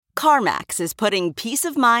CarMax is putting peace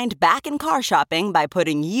of mind back in car shopping by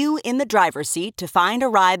putting you in the driver's seat to find a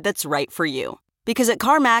ride that's right for you. Because at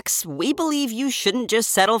CarMax, we believe you shouldn't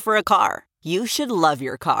just settle for a car. You should love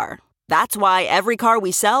your car. That's why every car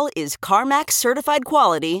we sell is CarMax certified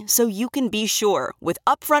quality, so you can be sure with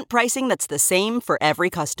upfront pricing that's the same for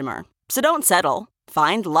every customer. So don't settle.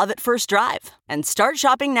 Find love at first drive and start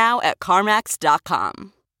shopping now at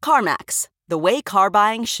CarMax.com. CarMax, the way car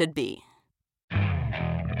buying should be.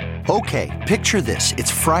 Okay, picture this.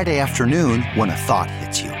 It's Friday afternoon when a thought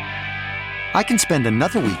hits you. I can spend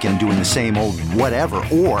another weekend doing the same old whatever,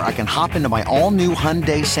 or I can hop into my all-new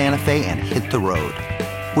Hyundai Santa Fe and hit the road.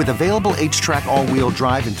 With available H-Track all-wheel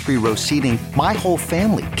drive and 3-row seating, my whole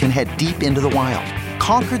family can head deep into the wild.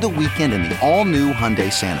 Conquer the weekend in the all-new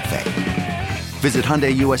Hyundai Santa Fe. Visit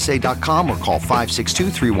HyundaiUSA.com or call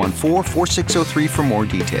 562-314-4603 for more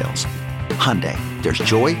details. Hyundai, there's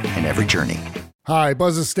joy in every journey. Hi,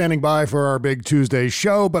 Buzz is standing by for our big Tuesday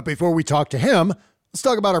show, but before we talk to him, let's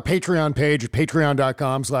talk about our Patreon page at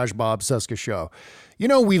patreon.com/Bob Cesca Show. You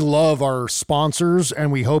know, we love our sponsors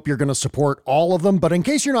and we hope you're going to support all of them. But in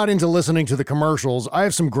case you're not into listening to the commercials, I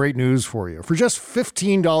have some great news for you. For just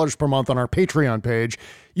 $15 per month on our Patreon page,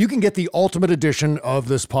 you can get the ultimate edition of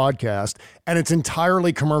this podcast, and it's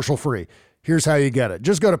entirely commercial free. Here's how you get it.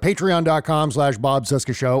 Just go to patreon.com/Bob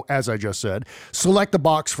Cesca Show, as I just said. Select the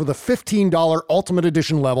box for the $15 Ultimate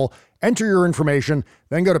Edition level. Enter your information.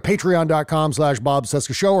 Then go to patreon.com/Bob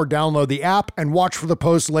Cesca Show or download the app and watch for the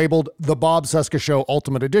post labeled The Bob Cesca Show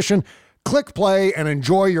Ultimate Edition. Click play and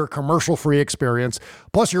enjoy your commercial-free experience.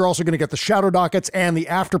 Plus, you're also going to get the shadow dockets and the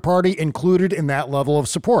after party included in that level of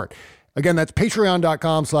support. Again, that's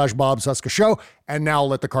patreon.com/Bob Cesca Show. And now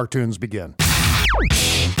let the cartoons begin.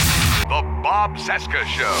 The Bob Cesca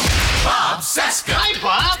Show. Bob Cesca. Hi,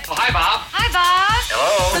 Bob. Oh, hi, Bob. Hi, Bob.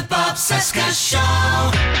 Hello. The Bob Cesca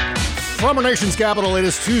Show. From our nation's capital, it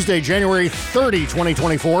is Tuesday, January 30,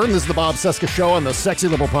 2024, and this is the Bob Cesca Show on the Sexy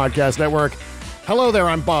Liberal Podcast Network. Hello there,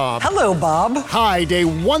 I'm Bob. Hello, Bob. Hi, day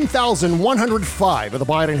 1,105 of the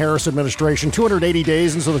Biden-Harris administration, 280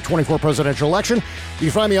 days until the 24 presidential election. You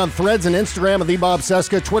can find me on Threads and Instagram at the Bob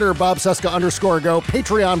Cesca, Twitter, BobCesca_go,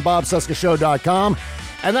 Patreon, BobCescaShow.com.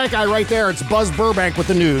 And that guy right there, it's Buzz Burbank with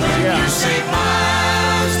the news. Yeah. You say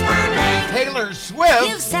Buzz Burbank. Taylor Swift.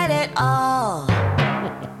 You've said it all.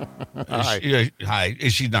 Hi.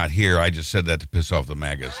 She's not here. I just said that to piss off the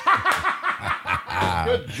MAGAs.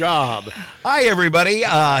 Good job. Hi, everybody.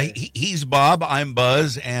 He's Bob. I'm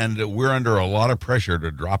Buzz, and we're under a lot of pressure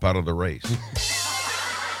to drop out of the race.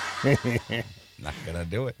 Not going to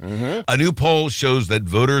do it. Mm-hmm. A new poll shows that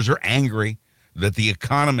voters are angry that the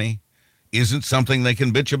economy isn't something they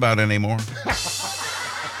can bitch about anymore.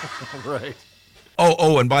 Right.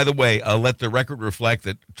 Oh, and by the way, let the record reflect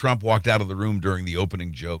that Trump walked out of the room during the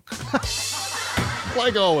opening joke.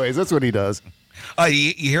 Like always, that's what he does.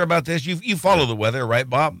 You hear about this? You follow the weather, right,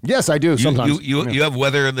 Bob? Yes, I do sometimes. You have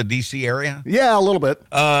weather in the D.C. area? Yeah, a little bit.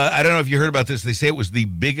 I don't know if you heard about this. They say it was the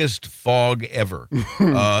biggest fog ever.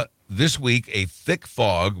 This week, a thick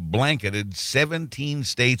fog blanketed 17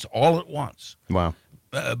 states all at once. Wow.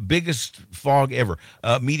 Biggest fog ever.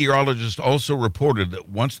 Meteorologists also reported that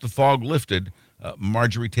once the fog lifted,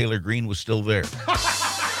 Marjorie Taylor Greene was still there.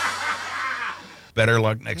 Better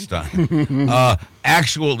luck next time.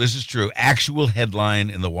 This is true, actual headline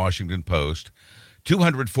in the Washington Post.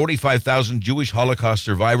 245,000 Jewish Holocaust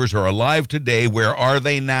survivors are alive today. Where are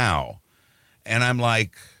they now? And I'm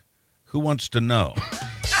like, who wants to know?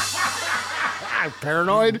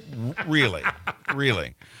 Paranoid? Really?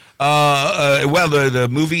 Well, the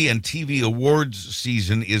movie and TV awards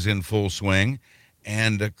season is in full swing,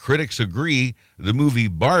 and critics agree the movie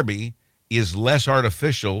Barbie is less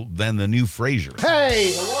artificial than the new Frasier.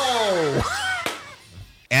 Hey, hello.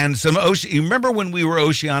 And you remember when we were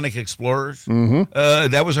oceanic explorers? Mm-hmm.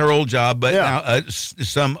 That was our old job, but yeah. Now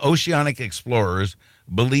some oceanic explorers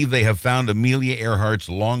believe they have found Amelia Earhart's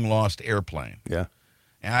long-lost airplane. Yeah.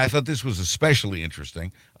 And I thought this was especially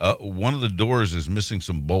interesting. One of the doors is missing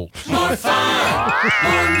some bolts. More fun,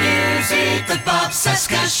 more music, the Bob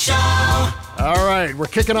Cesca Show. All right, we're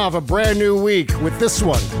kicking off a brand new week with this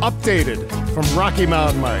one, updated from Rocky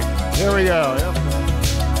Mountain Mike. Here we go. Yep.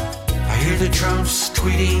 I hear that Trump's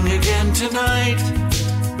tweeting again tonight,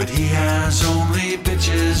 but he has only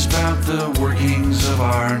bitches about the workings of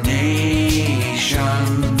our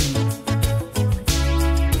nation.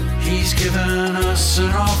 He's given us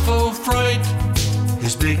an awful fright.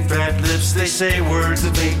 His big fat lips, they say words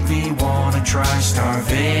that make me want to try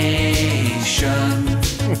starvation.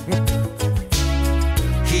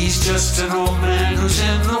 He's just an old man who's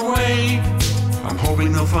in the way. I'm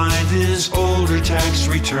hoping they'll find his older tax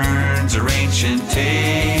returns or ancient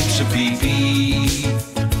tapes of BP.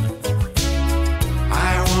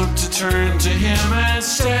 I want to turn to him and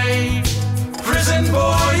say, prison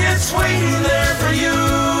boy, it's waiting there for you.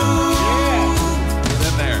 Get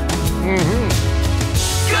in there.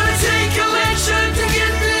 Gonna take election to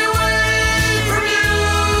get me away from you.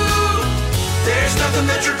 There's nothing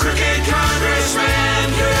that your crooked congressman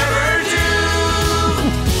could ever do.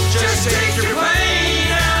 Just take your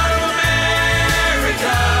plane out of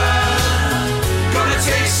America. Gonna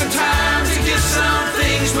take some time to get some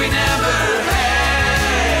things we never had.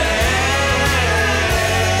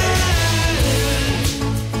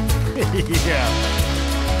 Yeah.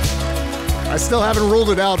 I still haven't ruled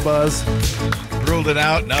it out, Buzz. Ruled it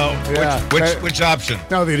out? No. Yeah. Which option?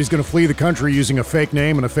 No, that he's going to flee the country using a fake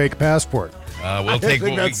name and a fake passport. We'll take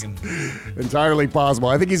what we that's can. entirely possible.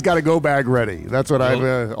 I think he's got a go bag ready. That's what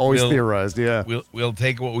I've always theorized. Yeah. We'll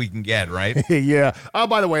take what we can get, right? Yeah. Oh,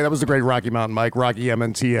 by the way, that was the great Rocky Mountain Mike, Rocky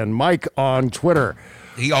MNTN Mike on Twitter.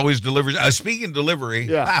 He always delivers. Speaking of delivery,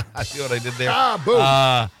 Yeah. I see what I did there.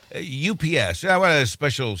 Boom. UPS. I want a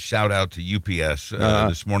special shout out to UPS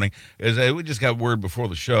this morning. As we just got word before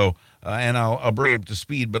the show, and I'll bring it up to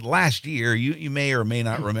speed. But last year, you may or may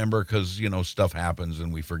not remember because stuff happens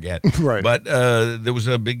and we forget. Right. But there was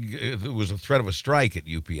a threat of a strike at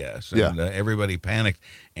UPS, and everybody panicked.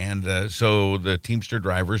 And so the Teamster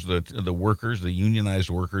drivers, the workers, the unionized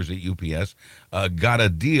workers at UPS, got a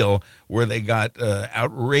deal where they got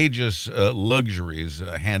outrageous luxuries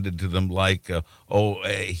handed to them, like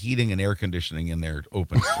heating and air conditioning in their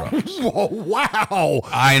open trucks. Whoa, wow.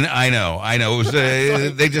 I know. It was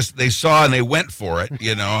they saw and they went for it.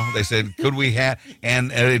 They said, "Could we have?" And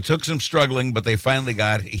it took some struggling, but they finally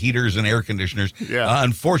got heaters and air conditioners. Yeah.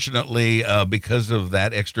 Unfortunately, because of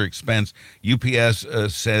that extra expense, UPS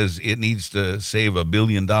says it needs to save $1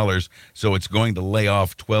 billion, so it's going to lay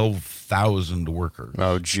off 12,000 workers.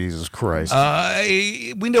 Oh, Jesus Christ.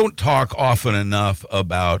 We don't talk often enough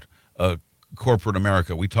about corporate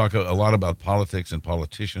America. We talk a lot about politics and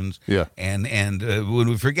politicians. Yeah. And when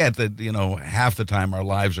we forget that, half the time our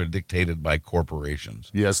lives are dictated by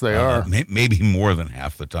corporations. Yes, they are. Maybe more than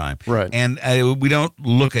half the time. Right. And we don't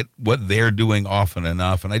look at what they're doing often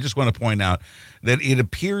enough. And I just want to point out that it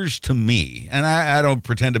appears to me, and I don't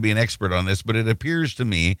pretend to be an expert on this, but it appears to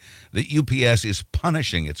me that UPS is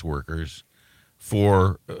punishing its workers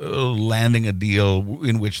for landing a deal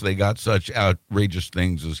in which they got such outrageous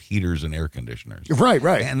things as heaters and air conditioners. Right.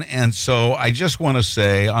 And so I just want to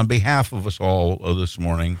say, on behalf of us all this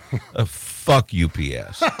morning, fuck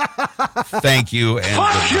UPS. Thank you. And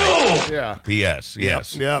fuck you! Yeah. P.S.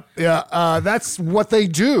 Yes. Yep. Yeah. That's what they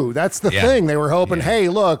do. That's the thing. They were hoping, hey,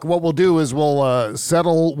 look, what we'll do is we'll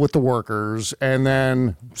settle with the workers, and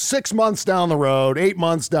then 6 months down the road, 8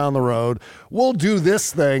 months down the road, we'll do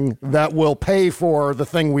this thing that will pay for the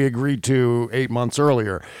thing we agreed to 8 months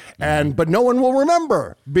earlier. But no one will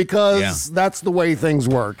remember because that's the way things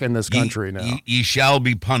work in this country now. Ye shall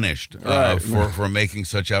be punished for making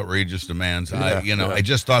such outrageous demands. I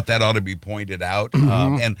just thought that ought to be pointed out.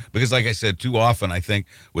 And because, like I said, too often, I think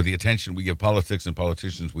with the attention we give politics and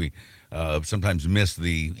politicians, we sometimes miss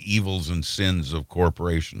the evils and sins of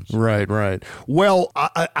corporations. Right. Well,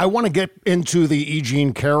 I want to get into the E.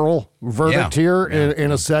 Jean Carroll verdict here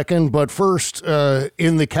in a second. But first,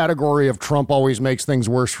 in the category of Trump always makes things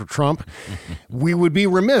worse for Trump, we would be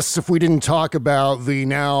remiss if we didn't talk about the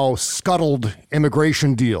now scuttled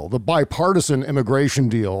immigration deal, the bipartisan immigration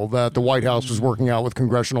deal that the White House was working out with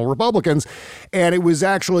congressional Republicans. And it was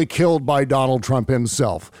actually killed by Donald Trump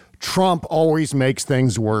himself. Trump always makes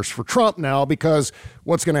things worse for Trump now, because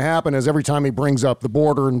what's going to happen is every time he brings up the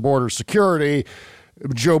border and border security,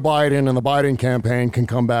 Joe Biden and the Biden campaign can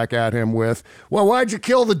come back at him with, well, why'd you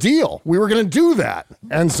kill the deal? We were going to do that.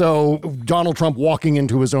 And so Donald Trump walking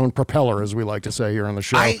into his own propeller, as we like to say here on the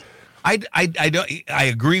show. I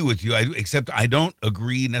agree with you, except I don't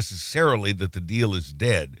agree necessarily that the deal is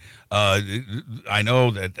dead. I know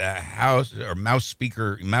that Mouse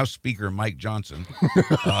Speaker Mike Johnson.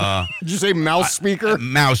 Did you say Mouse Speaker?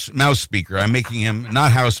 Mouse Speaker. I'm making him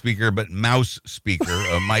not House Speaker, but Mouse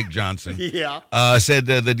Speaker, Mike Johnson. Said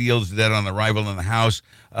the deal's dead on arrival in the House.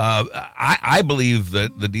 I believe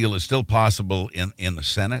that the deal is still possible in the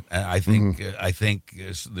Senate. I think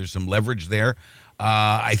there's some leverage there.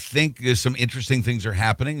 I think some interesting things are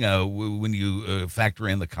happening when you factor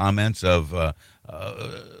in the comments of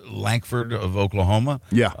Lankford of Oklahoma.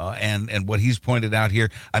 Yeah. And what he's pointed out here.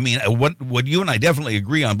 I mean, what you and I definitely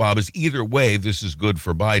agree on, Bob, is either way, this is good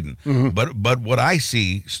for Biden. But what I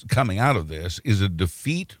see coming out of this is a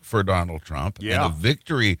defeat for Donald Trump and a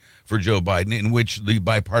victory for Joe Biden, in which the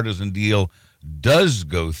bipartisan deal does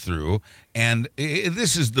go through. And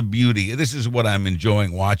this is the beauty. This is what I'm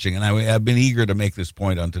enjoying watching. And I've been eager to make this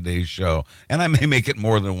point on today's show. And I may make it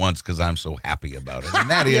more than once because I'm so happy about it. And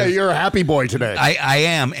that is, yeah, you're a happy boy today. I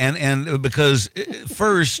am. And because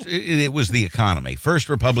first, it was the economy. First,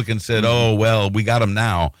 Republicans said, oh, well, we got them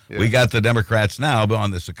now. Yeah. We got the Democrats now but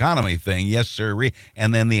on this economy thing. Yes, sir.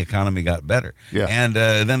 And then the economy got better. Yeah. And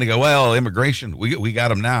then they go, well, immigration, we got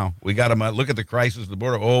them now. We got them. Look at the crisis at the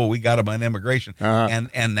border. Oh, we got them on immigration.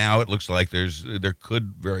 And now it looks like there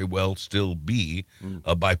could very well still be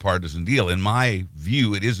a bipartisan deal. In my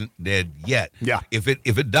view, it isn't dead yet. Yeah. If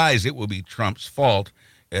it dies, it will be Trump's fault,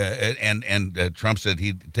 and Trump said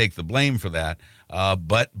he'd take the blame for that.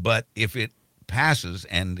 But if it passes,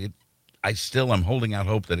 and I still am holding out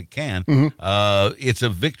hope that it can. It's a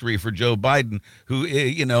victory for Joe Biden, who,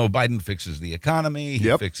 Biden fixes the economy.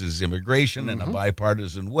 He fixes immigration in a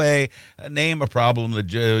bipartisan way. Name a problem that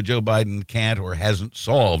Joe Biden can't or hasn't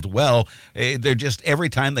solved. Well, they're just, every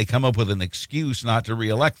time they come up with an excuse not to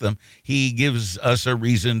reelect them, he gives us a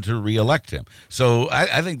reason to reelect him. So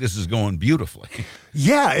I think this is going beautifully.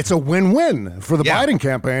 Yeah, it's a win-win for the Biden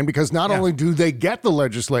campaign, because not only do they get the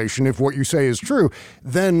legislation, if what you say is true,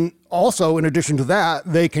 then also, in addition to that,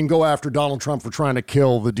 they can go after Donald Trump for trying to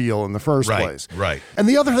kill the deal in the first place. Right. And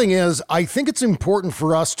the other thing is, I think it's important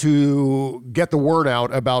for us to get the word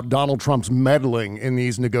out about Donald Trump's meddling in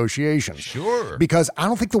these negotiations. Sure. Because I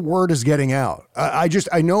don't think the word is getting out. I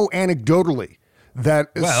know anecdotally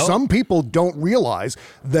that some people don't realize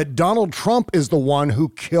that Donald Trump is the one who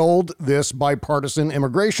killed this bipartisan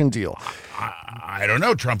immigration deal. I don't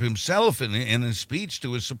know. Trump himself, in his speech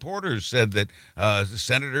to his supporters, said that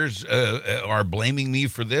senators are blaming me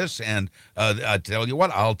for this, and I tell you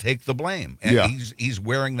what, I'll take the blame. And he's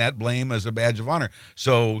wearing that blame as a badge of honor.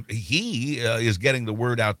 So he is getting the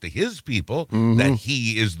word out to his people that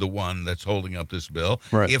he is the one that's holding up this bill.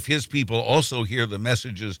 Right. If his people also hear the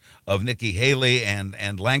messages of Nikki Haley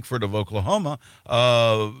and Lankford of Oklahoma,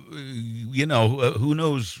 who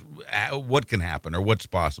knows what can happen or what's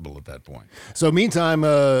possible at that point. So meantime,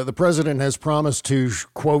 the president has promised to,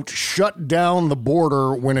 quote, shut down the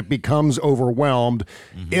border when it becomes overwhelmed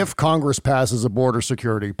if Congress passes a border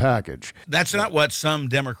security package. That's not what some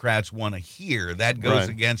Democrats want to hear. That goes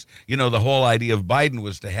against, the whole idea of Biden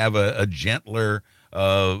was to have a gentler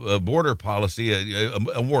a border policy,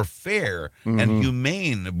 a more fair and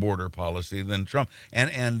humane border policy than Trump.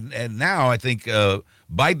 And now I think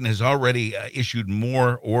Biden has already issued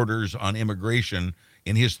more orders on immigration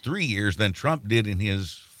in his 3 years than Trump did in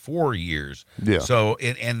his 4 years. Yeah. So,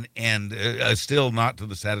 still not to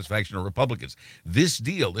the satisfaction of Republicans. This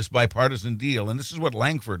deal, this bipartisan deal, and this is what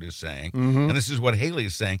Lankford is saying, and this is what Haley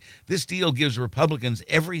is saying, this deal gives Republicans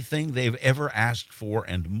everything they've ever asked for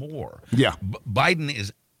and more. Yeah. Biden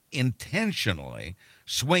is intentionally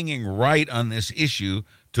swinging right on this issue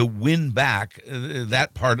to win back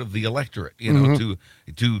that part of the electorate,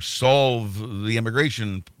 to solve the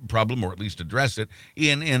immigration problem, or at least address it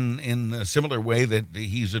in a similar way that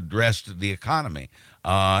he's addressed the economy.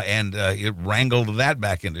 And it wrangled that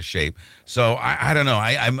back into shape. So I don't know.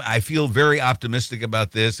 I feel very optimistic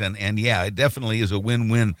about this, and it definitely is a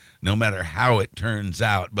win-win no matter how it turns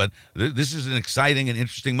out. But this is an exciting and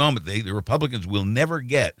interesting moment. The Republicans will never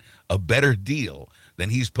get a better deal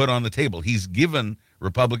than he's put on the table. He's given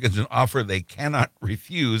Republicans an offer they cannot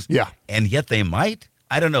refuse, and yet they might.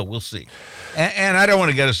 I don't know. We'll see. And I don't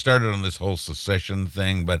want to get us started on this whole secession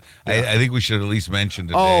thing, but I think we should at least mention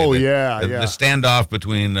today the standoff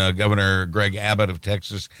between Governor Greg Abbott of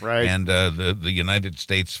Texas and the United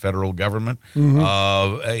States federal government.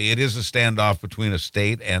 It is a standoff between a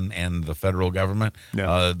state and the federal government.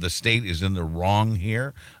 The state is in the wrong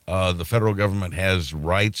here. The federal government has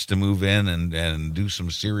rights to move in and do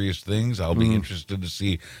some serious things. I'll be interested to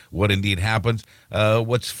see what indeed happens.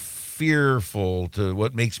 What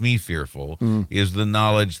makes me fearful is the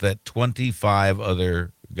knowledge that 25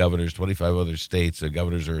 other governors, 25 other states,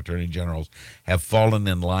 governors or attorney generals, have fallen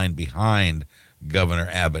in line behind Governor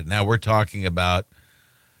Abbott. Now we're talking about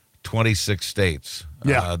 26 states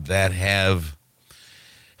that have,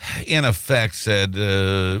 in effect, said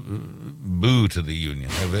boo to the union.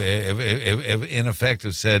 In effect,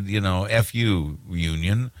 have said, F you,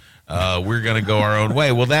 union. We're going to go our own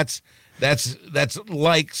way. Well, That's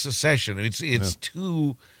like secession. It's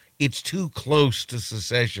too close to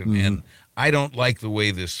secession, and I don't like the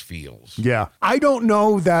way this feels. Yeah. I don't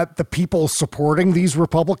know that the people supporting these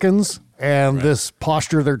Republicans and this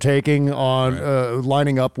posture they're taking on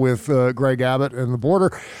lining up with Greg Abbott and the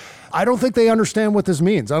border, I don't think they understand what this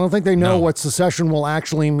means. I don't think they know what secession will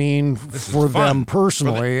actually mean for them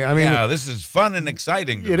personally. This is fun and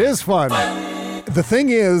exciting. It is fun. The thing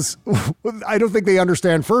is, I don't think they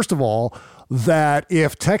understand, first of all, that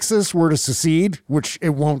if Texas were to secede, which it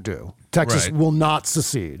won't do, Texas will not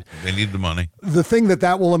secede. They need the money. The thing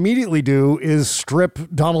that will immediately do is strip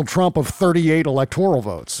Donald Trump of 38 electoral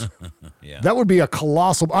votes. Yeah. That would be a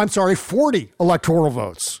colossal, 40 electoral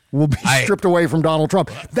votes will be stripped away from Donald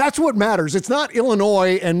Trump. That's what matters. It's not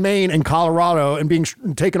Illinois and Maine and Colorado and being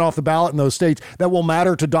taken off the ballot in those states that will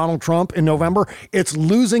matter to Donald Trump in November. It's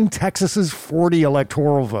losing Texas's 40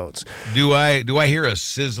 electoral votes. Do I hear a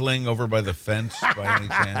sizzling over by the fence by any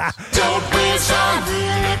chance? Don't whiz on the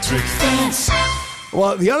electric fence.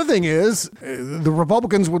 Well, the other thing is the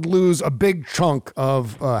Republicans would lose a big chunk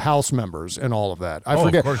of House members and all of that. I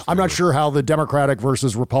forget. I'm not sure how the Democratic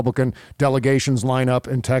versus Republican delegations line up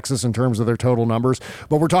in Texas in terms of their total numbers,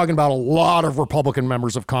 but we're talking about a lot of Republican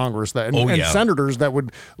members of Congress and senators that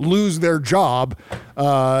would lose their job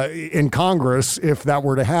in Congress if that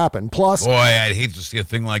were to happen. Plus, boy, I'd hate to see a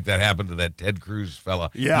thing like that happen to that Ted Cruz fella.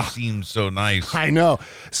 Yeah. He seems so nice. I know.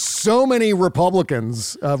 So many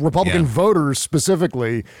Republicans, Republican voters specifically,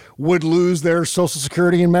 would lose their Social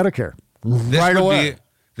Security and Medicare away.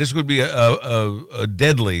 This would be a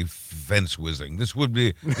deadly fence whizzing. This would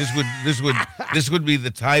be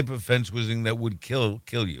the type of fence whizzing that would kill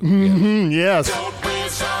you. Mm-hmm, yes. Don't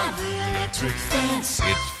whiz on the electric fence.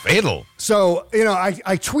 It's fatal. So,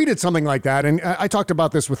 I tweeted something like that, and I talked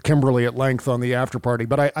about this with Kimberly at length on the after party,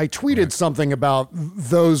 but I tweeted something about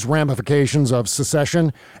those ramifications of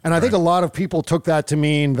secession, and I think a lot of people took that to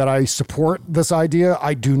mean that I support this idea.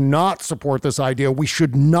 I do not support this idea. We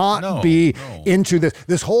should not be into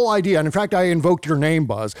this whole idea, and in fact, I invoked your name,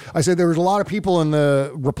 Buzz. I said there was a lot of people in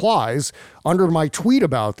the replies under my tweet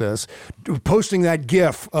about this, posting that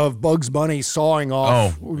GIF of Bugs Bunny sawing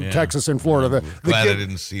off Texas and Florida. Glad I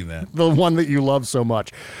didn't see that. The one that you love so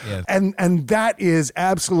much. Yes. And that is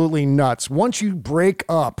absolutely nuts. Once you break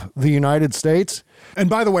up the United States, and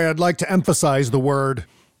by the way, I'd like to emphasize the word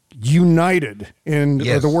united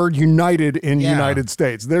or the word united in United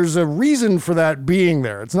States. There's a reason for that being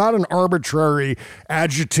there. It's not an arbitrary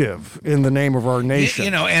adjective in the name of our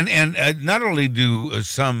nation. And not only do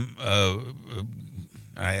some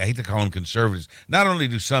I hate to call them conservatives, not only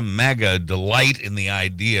do some MAGA delight in the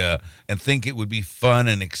idea and think it would be fun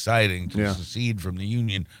and exciting to secede from the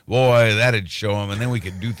Union, boy, that'd show them, and then we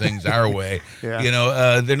could do things our way.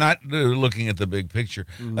 They're not looking at the big picture.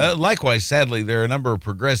 Likewise, sadly, there are a number of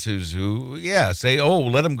progressives who, say,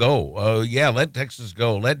 let them go. Let Texas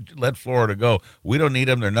go. Let Florida go. We don't need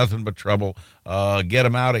them. They're nothing but trouble. Get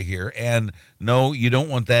them out of here. And no, you don't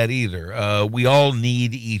want that either. We all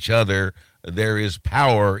need each other. There is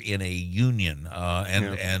power in a union,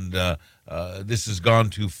 and this has gone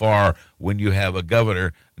too far when you have a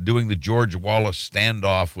governor doing the George Wallace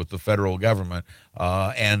standoff with the federal government,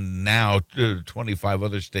 and now 25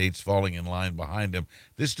 other states falling in line behind him.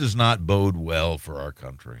 This does not bode well for our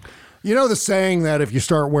country. You know the saying that if you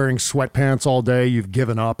start wearing sweatpants all day, you've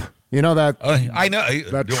given up? You know that? I know.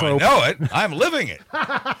 That Do trope? I know it? I'm living it.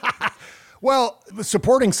 Well,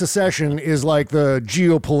 supporting secession is like the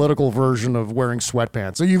geopolitical version of wearing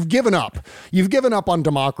sweatpants. So you've given up. You've given up on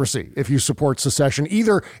democracy if you support secession,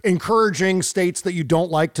 either encouraging states that you don't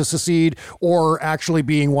like to secede or actually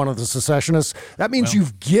being one of the secessionists. That means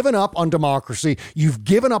you've given up on democracy. You've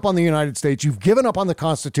given up on the United States. You've given up on the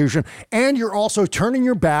Constitution. And you're also turning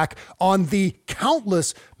your back on the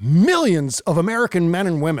countless millions of American men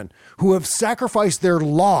and women who have sacrificed their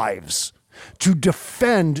lives to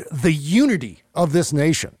defend the unity of this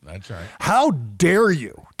nation. That's right. How dare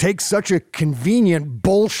you take such a convenient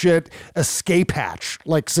bullshit escape hatch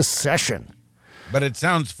like secession? But it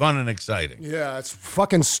sounds fun and exciting. Yeah, it's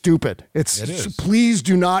fucking stupid. It is. Please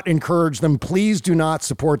do not encourage them. Please do not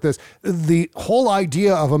support this. The whole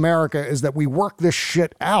idea of America is that we work this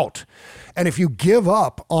shit out. And if you give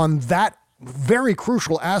up on that very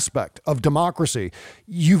crucial aspect of democracy,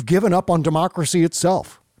 you've given up on democracy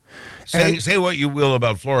itself. Say what you will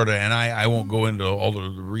about Florida, and I won't go into all the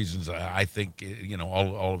reasons. I think,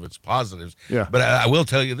 all of its positives. Yeah. But I will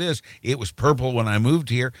tell you this. It was purple when I moved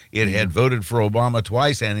here. It had voted for Obama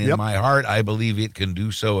twice, and in my heart, I believe it can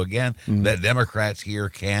do so again, that Democrats here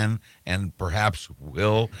can and perhaps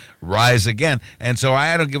will rise again. And so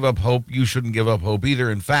I don't give up hope. You shouldn't give up hope either.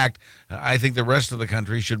 In fact, I think the rest of the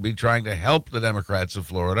country should be trying to help the Democrats of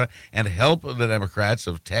Florida and help the Democrats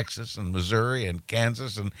of Texas and Missouri and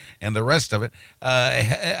Kansas and the rest of it.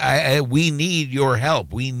 We need your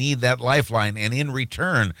help. We need that lifeline. And in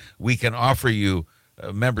return, we can offer you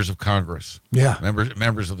members of Congress,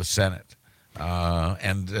 members of the Senate,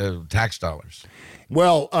 and tax dollars.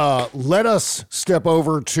 Well, let us step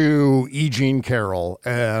over to E. Jean Carroll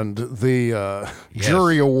and the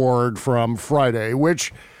jury award from Friday,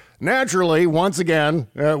 which naturally, once again,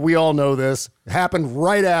 we all know this, happened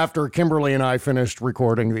right after Kimberly and I finished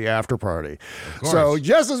recording the after party. So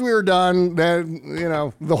just as we were done,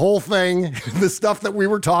 then, the whole thing, the stuff that we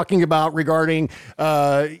were talking about regarding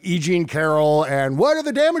E. Jean Carroll and what are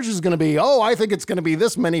the damages going to be? Oh, I think it's going to be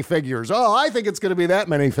this many figures. Oh, I think it's going to be that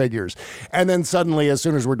many figures. And then suddenly, as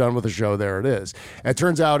soon as we're done with the show, there it is. It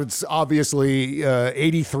turns out it's obviously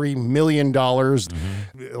 $83 million,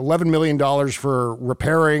 $11 million for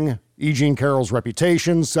repairing E. Jean Carroll's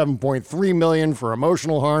reputation, $7.3 million for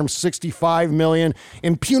emotional harm, $65 million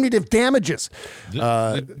in punitive damages.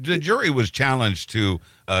 The jury was challenged to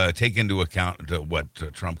take into account what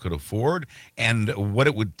Trump could afford and what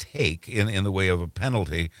it would take in the way of a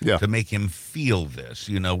penalty to make him feel this.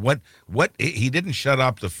 What he didn't shut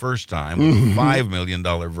up the first time with a $5 million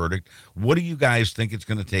verdict. What do you guys think it's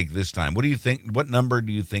going to take this time? What do you think? What number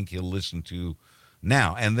do you think he'll listen to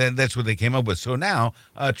now? And then that's what they came up with. So now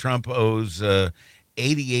Trump owes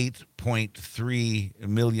 $88.3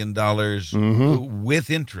 million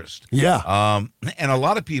with interest. Yeah. And a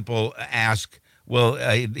lot of people ask, well,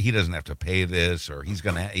 he doesn't have to pay this, or he's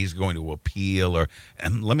going to appeal,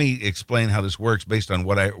 and let me explain how this works based on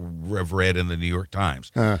what I've read in the New York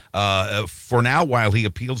Times. For now, while he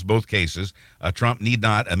appeals both cases, Trump need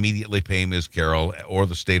not immediately pay Ms. Carroll or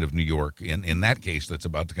the state of New York in that case that's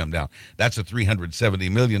about to come down. That's a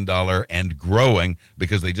 $370 million and growing,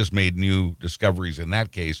 because they just made new discoveries in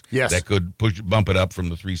that case that could bump it up from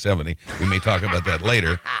the 370. We may talk about that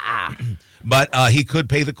later. But he could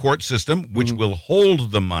pay the court system, which will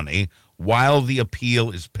hold the money while the appeal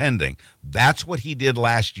is pending. That's what he did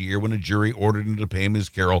last year when a jury ordered him to pay Ms.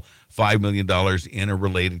 Carroll $5 million in a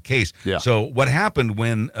related case. Yeah. So what happened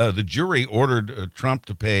when the jury ordered Trump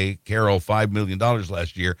to pay Carroll $5 million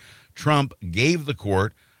last year, Trump gave the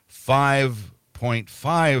court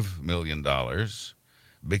 $5.5 million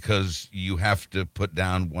because you have to put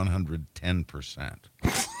down 110%.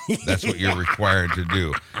 That's what you're required to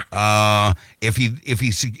do. If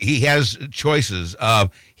he has choices,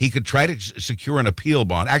 he could try to secure an appeal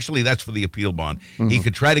bond. Actually, that's for the appeal bond. He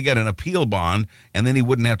could try to get an appeal bond, and then he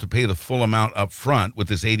wouldn't have to pay the full amount up front with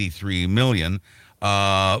this $83 million.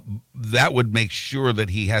 That would make sure that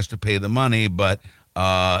he has to pay the money, but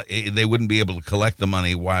they wouldn't be able to collect the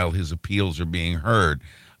money while his appeals are being heard.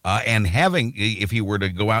 And if he were to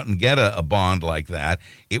go out and get a bond like that,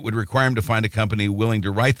 it would require him to find a company willing to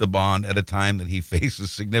write the bond at a time that he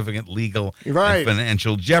faces significant legal and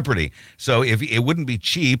financial jeopardy. So if it wouldn't be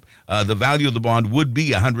cheap, the value of the bond would be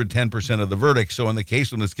 110% of the verdict. So in the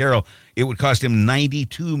case of Ms. Carroll, it would cost him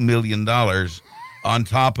 $92 million on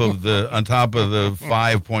top of the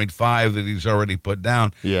 5.5 that he's already put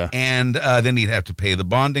down. Yeah. And then he'd have to pay the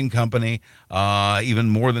bonding company even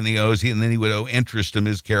more than he owes. And then he would owe interest to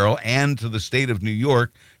Ms. Carroll and to the state of New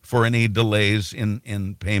York for any delays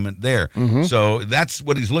in payment there. So that's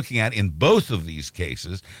what he's looking at in both of these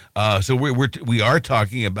cases. So we are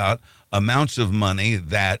talking about amounts of money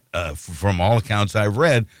that, from all accounts I've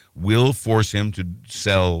read, will force him to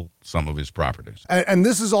sell some of his properties. And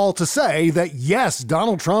this is all to say that, yes,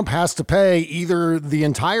 Donald Trump has to pay either the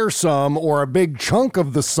entire sum or a big chunk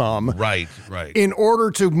of the sum. Right. In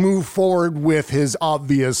order to move forward with his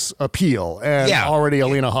obvious appeal. And already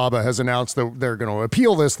Alina Habba has announced that they're going to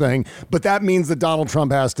appeal this thing. But that means that Donald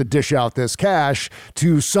Trump has to dish out this cash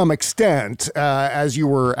to some extent, as you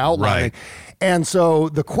were outlining. Right. And so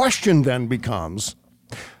the question then becomes,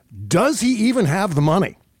 does he even have the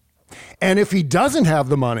money? And if he doesn't have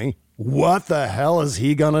the money, what the hell is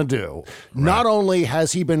he going to do? Right. Not only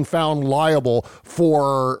has he been found liable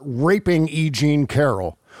for raping E. Jean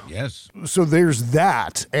Carroll. Yes. So there's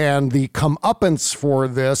that, and the comeuppance for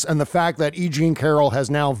this, and the fact that E. Jean Carroll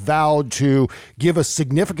has now vowed to give a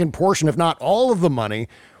significant portion, if not all of the money,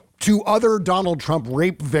 to other Donald Trump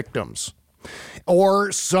rape victims.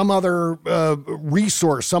 or some other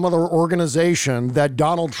resource, some other organization that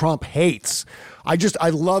Donald Trump hates. I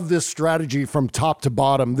love this strategy from top to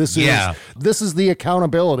bottom. This is the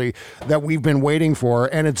accountability that we've been waiting for,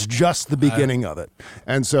 and it's just the beginning of it.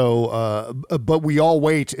 And so, but we all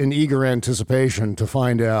wait in eager anticipation to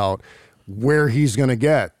find out where he's going to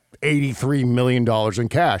get $83 million in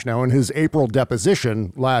cash. Now, in his April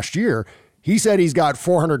deposition last year, he said he's got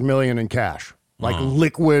 $400 million in cash, like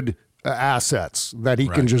liquid assets that he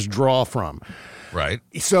can just draw from. Right.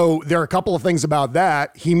 So there are a couple of things about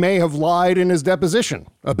that. He may have lied in his deposition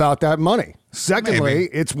about that money. Secondly,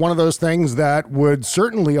 it's one of those things that would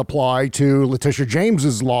certainly apply to Letitia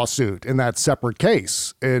James's lawsuit in that separate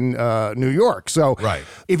case in New York. So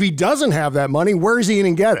if he doesn't have that money, where is he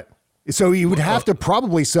going to get it? So he would have to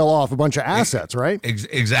probably sell off a bunch of assets, right?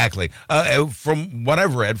 Exactly. From what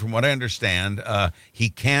I've read, from what I understand, he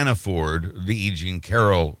can afford the E. Jean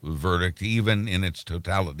Carroll verdict, even in its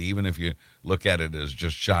totality. Even if you look at it as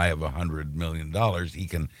just shy of $100 million,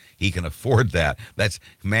 he can afford that.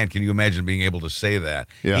 Man, can you imagine being able to say that?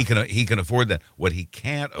 Yeah. He can afford that. What he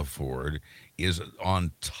can't afford is,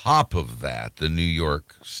 on top of that, the New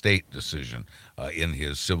York State decision in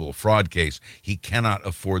his civil fraud case. He cannot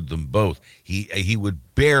afford them both. He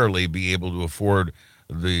would barely be able to afford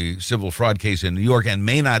the civil fraud case in New York, and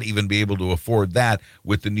may not even be able to afford that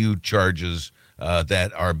with the new charges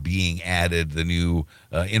that are being added, the new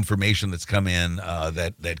information that's come in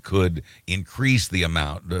that could increase the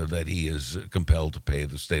amount that he is compelled to pay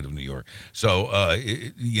the state of New York. So,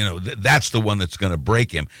 that's the one that's going to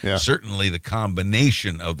break him. Yeah. Certainly the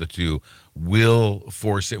combination of the two will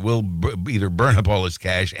either burn up all his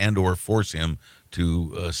cash and or force him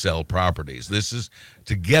to sell properties.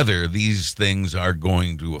 Together, these things are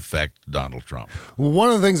going to affect Donald Trump. One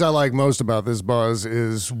of the things I like most about this, Buzz,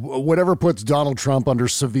 is whatever puts Donald Trump under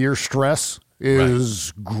severe stress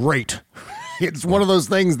is great. It's one of those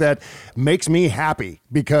things that makes me happy,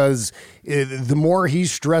 because the more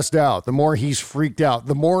he's stressed out, the more he's freaked out,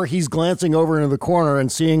 the more he's glancing over into the corner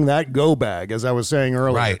and seeing that go bag, as I was saying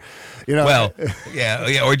earlier. Right.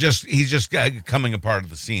 Or he's just coming apart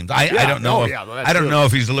at the seams. I don't know. I don't know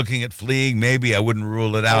if he's looking at fleeing. Maybe I wouldn't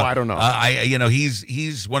rule it out. I don't know.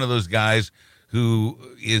 He's one of those guys who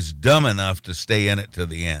is dumb enough to stay in it to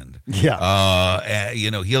the end. Yeah.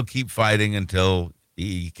 He'll keep fighting until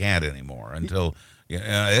he can't anymore, until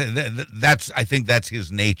I think that's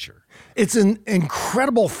his nature. It's an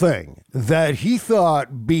incredible thing that he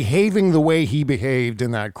thought behaving the way he behaved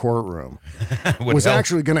in that courtroom was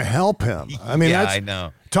actually going to help him. I mean, I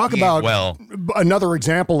know. Talk about another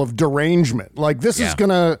example of derangement. Like, this is going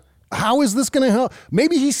to, how is this going to help?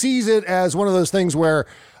 Maybe he sees it as one of those things where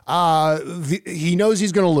he knows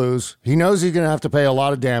he's going to lose. He knows he's going to have to pay a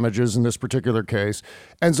lot of damages in this particular case.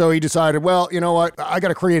 And so he decided, well, you know what? I got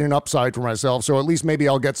to create an upside for myself. So at least maybe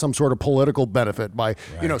I'll get some sort of political benefit by,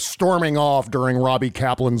 storming off during Robbie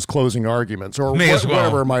Kaplan's closing arguments or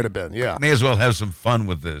whatever it might have been. Yeah. May as well have some fun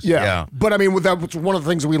with this. Yeah. But I mean, that was one of the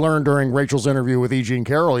things that we learned during Rachel's interview with E. Jean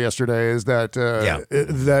Carroll yesterday, is that,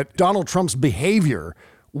 that Donald Trump's behavior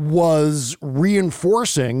was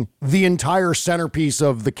reinforcing the entire centerpiece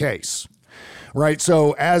of the case, right?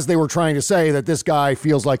 So as they were trying to say that this guy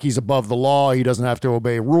feels like he's above the law, he doesn't have to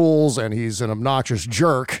obey rules, and he's an obnoxious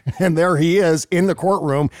jerk, and there he is in the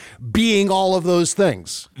courtroom being all of those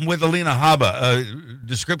things. With Alina Habba,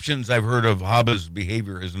 descriptions I've heard of Habba's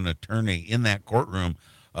behavior as an attorney in that courtroom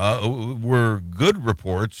were good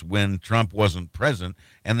reports when Trump wasn't present,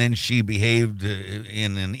 and then she behaved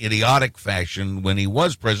in an idiotic fashion when he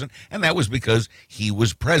was present, and that was because he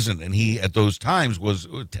was present, and he at those times was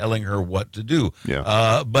telling her what to do.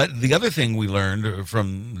 Yeah. But the other thing we learned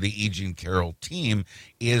from the E. Jean Carroll team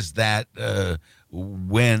is that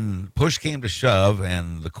when push came to shove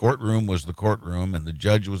and the courtroom was the courtroom and the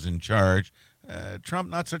judge was in charge, Trump,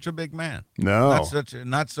 not such a big man. No.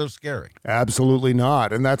 Not so scary. Absolutely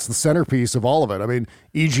not. And that's the centerpiece of all of it. I mean,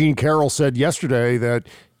 E. Jean Carroll said yesterday that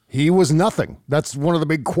he was nothing. That's one of the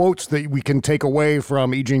big quotes that we can take away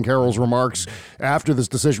from E. Jean Carroll's remarks after this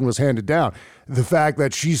decision was handed down. The fact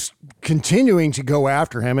that she's continuing to go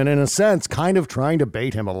after him and, in a sense, kind of trying to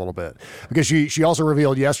bait him a little bit. Because she also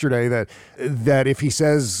revealed yesterday that if he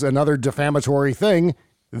says another defamatory thing,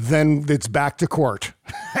 then it's back to court.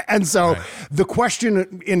 And so the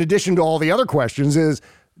question, in addition to all the other questions, is,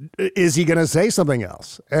 is he going to say something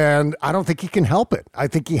else? And I don't think he can help it. I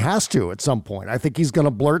think he has to at some point. I think he's going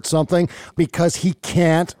to blurt something because he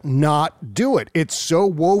can't not do it. It's so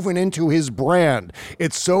woven into his brand.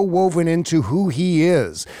 It's so woven into who he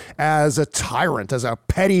is as a tyrant, as a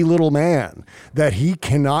petty little man, that he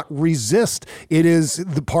cannot resist. It is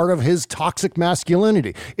the part of his toxic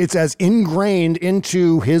masculinity. It's as ingrained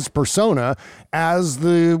into his persona as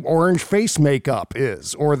the orange face makeup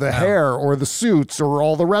is, or the hair, or the suits, or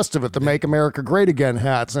all the rest of it, the Make America Great Again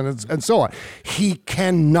hats, and so on. He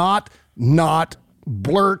cannot not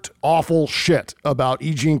blurt awful shit about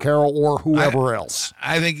E. Jean Carroll or whoever else.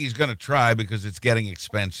 I think he's going to try because it's getting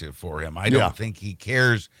expensive for him. I don't think he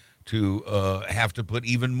cares to have to put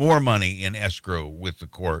even more money in escrow with the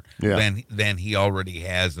court than he already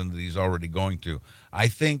has and that he's already going to. I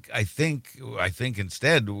think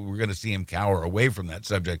instead we're going to see him cower away from that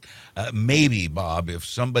subject. Maybe, Bob, if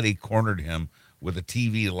somebody cornered him with a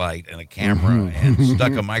TV light and a camera and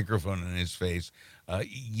stuck a microphone in his face,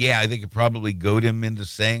 I think it probably goad him into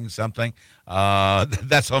saying something.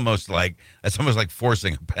 That's almost like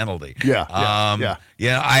forcing a penalty.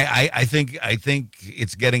 I think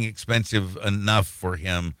it's getting expensive enough for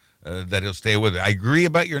him that he'll stay with it. I agree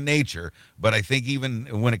about your nature, but I think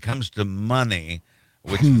even when it comes to money,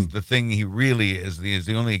 which is the thing he really is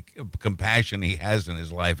the only compassion he has in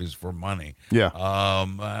his life is for money.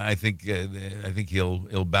 I think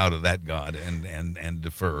he'll bow to that god and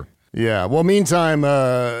defer. Yeah. Well, meantime,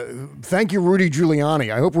 thank you, Rudy Giuliani.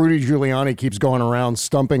 I hope Rudy Giuliani keeps going around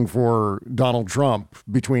stumping for Donald Trump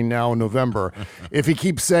between now and November. If he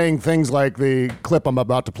keeps saying things like the clip I'm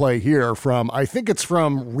about to play here I think it's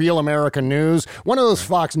from Real American News, one of those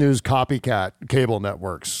Fox News copycat cable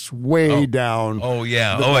networks, way down. Oh,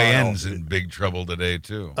 yeah. OAN's in big trouble today,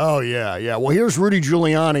 too. Oh, yeah, yeah. Well, here's Rudy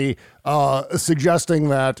Giuliani suggesting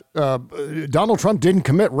that Donald Trump didn't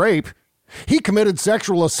commit rape. He committed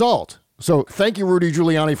sexual assault. So thank you, Rudy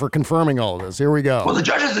Giuliani, for confirming all of this. Here we go. Well, the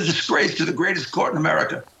judge is a disgrace to the greatest court in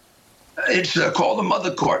America. It's called the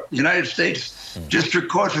Mother Court, the United States District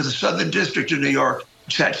Court for the Southern District of New York,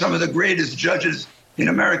 which had some of the greatest judges in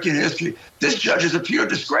American history. This judge is a pure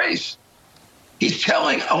disgrace. He's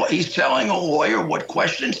telling a lawyer what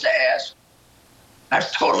questions to ask.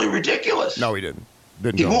 That's totally ridiculous. No, he didn't.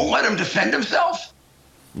 He won't let him defend himself?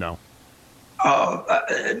 No.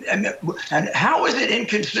 And how is it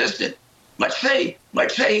inconsistent? Let's say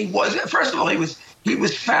he was. First of all, he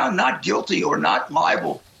was found not guilty or not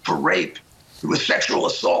liable for rape. It was sexual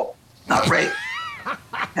assault, not rape.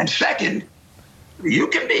 And second, you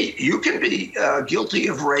can be guilty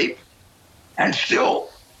of rape, and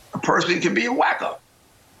still a person can be a wacko.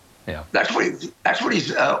 Yeah, that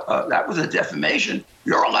was a defamation.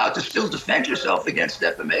 You're allowed to still defend yourself against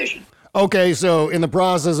defamation. Okay, so in the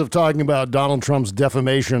process of talking about Donald Trump's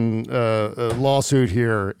defamation lawsuit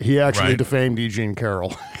here, he actually defamed E. Jean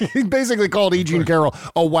Carroll. He basically called E. Jean Carroll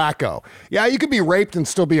a wacko. Yeah, you could be raped and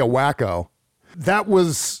still be a wacko. That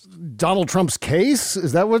was Donald Trump's case?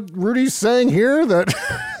 Is that what Rudy's saying here? That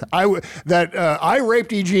I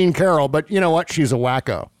raped E. Jean Carroll, but you know what? She's a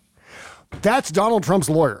wacko. That's Donald Trump's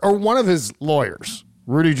lawyer, or one of his lawyers.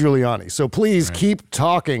 Rudy Giuliani. So please keep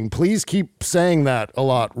talking. Please keep saying that a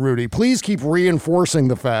lot, Rudy. Please keep reinforcing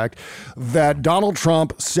the fact that Donald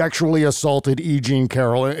Trump sexually assaulted E. Jean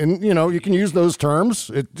Carroll. And, you can use those terms.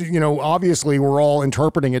 Obviously we're all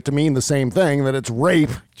interpreting it to mean the same thing, that it's rape.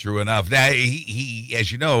 True enough. That he,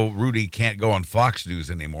 as you know, Rudy can't go on Fox News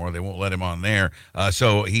anymore. They won't let him on there.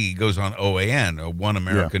 So he goes on OAN, One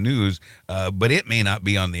America News, but it may not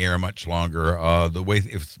be on the air much longer.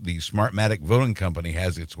 If the Smartmatic voting company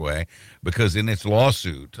has its way, because in its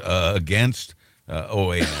lawsuit against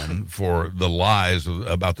OAN for the lies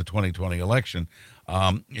about the 2020 election,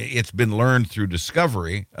 it's been learned through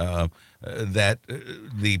discovery that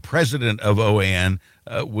the president of OAN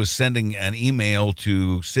was sending an email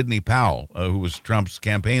to Sidney Powell, who was Trump's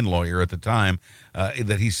campaign lawyer at the time,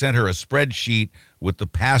 that he sent her a spreadsheet with the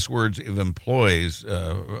passwords of employees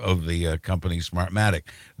of the company Smartmatic.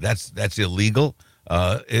 That's illegal.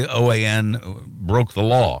 OAN broke the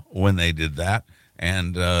law when they did that,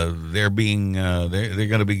 and they're going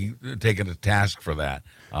to be taken to task for that.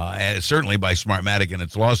 Certainly by Smartmatic in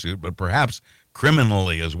its lawsuit, but perhaps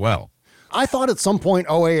criminally as well. I thought at some point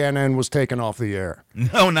OANN was taken off the air.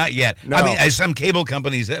 No, not yet. No. I mean, some cable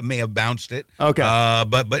companies that may have bounced it. Okay.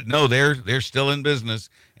 But no, they're still in business,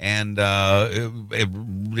 and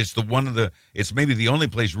it's maybe the only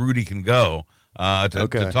place Rudy can go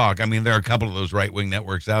to talk. I mean, there are a couple of those right-wing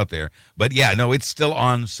networks out there, but yeah, no, it's still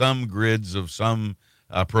on some grids of some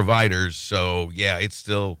providers. So yeah, it's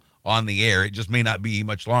still on the air. It just may not be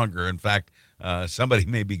much longer. In fact, somebody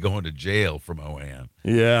may be going to jail from OAN.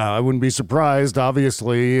 Yeah, I wouldn't be surprised.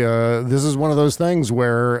 Obviously, this is one of those things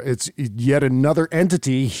where it's yet another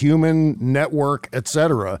entity, human network,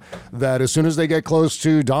 etc., that as soon as they get close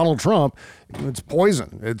to Donald Trump, it's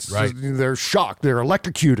poison. It's right. They're shocked. They're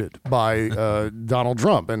electrocuted by Donald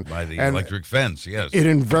Trump. And by the electric fence, yes. It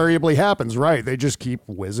invariably happens, right? They just keep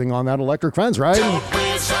whizzing on that electric fence, right? Don't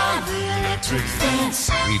whiz on the electric fence.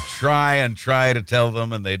 We try and try to tell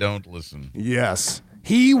them, and they don't listen. Yes.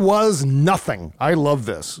 He was nothing. I love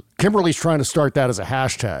this. Kimberly's trying to start that as a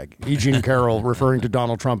hashtag. E. Jean Carroll referring to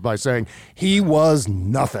Donald Trump by saying, he was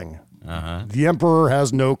nothing. Uh-huh. The emperor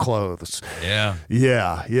has no clothes. Yeah.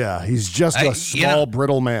 Yeah. He's just a small,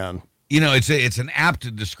 brittle man. You know, it's an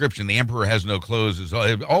apt description. The emperor has no clothes has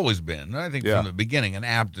always been, I think, from the beginning, an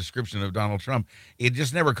apt description of Donald Trump. It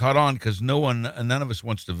just never caught on because none of us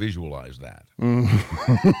wants to visualize that.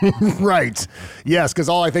 Right. Yes, because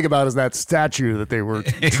all I think about is that statue that they were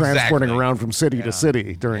transporting around from city to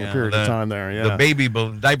city during a period of time there. Yeah.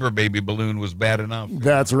 The diaper baby balloon was bad enough.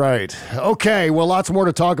 That's right. Okay, well, lots more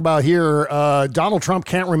to talk about here. Donald Trump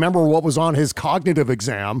can't remember what was on his cognitive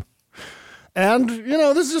exam. And,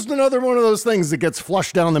 this is just another one of those things that gets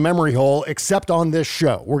flushed down the memory hole, except on this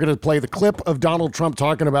show. We're going to play the clip of Donald Trump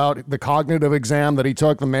talking about the cognitive exam that he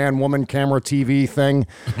took, the man, woman, camera, TV thing.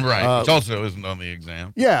 Right, which also isn't on the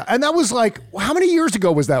exam. Yeah, and that was like, how many years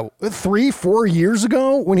ago was that? 3-4 years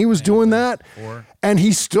ago when he was doing that? 4. And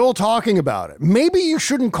he's still talking about it. Maybe you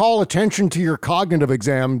shouldn't call attention to your cognitive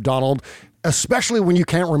exam, Donald, especially when you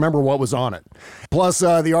can't remember what was on it. Plus, the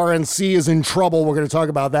RNC is in trouble. We're going to talk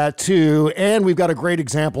about that, too. And we've got a great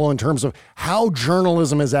example in terms of how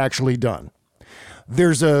journalism is actually done.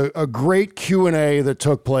 There's a great Q&A that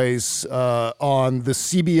took place on the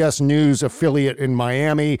CBS News affiliate in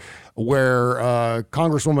Miami where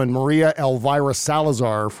Congresswoman Maria Elvira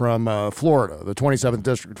Salazar from Florida, the 27th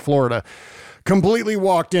District of Florida, completely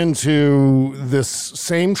walked into this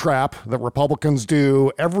same trap that Republicans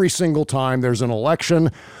do every single time there's an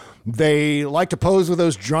election. They like to pose with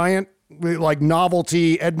those giant,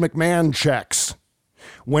 novelty Ed McMahon checks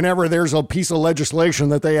whenever there's a piece of legislation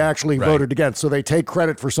that they actually voted against. So they take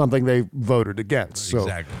credit for something they voted against. So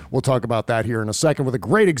we'll talk about that here in a second with a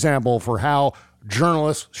great example for how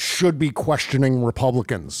journalists should be questioning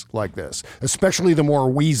Republicans like this, especially the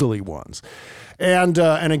more weaselly ones. And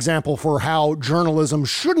an example for how journalism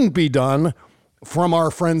shouldn't be done from our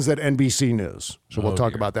friends at NBC News. So we'll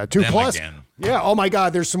talk about that too. Plus, oh my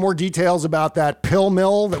God, there's some more details about that pill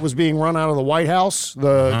mill that was being run out of the White House,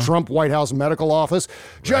 the Trump White House medical office,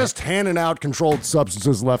 just handing out controlled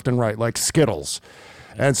substances left and right, like Skittles.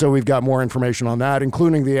 And so we've got more information on that,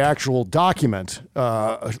 including the actual document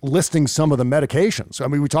listing some of the medications. I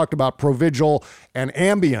mean, we talked about Provigil and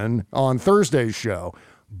Ambien on Thursday's show.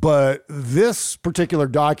 But this particular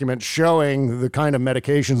document showing the kind of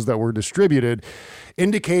medications that were distributed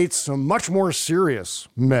indicates some much more serious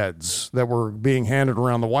meds that were being handed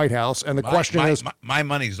around the White House. And the question is... My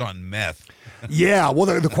money's on meth. Yeah,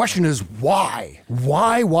 well, the question is why?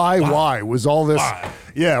 Why was all this... Why?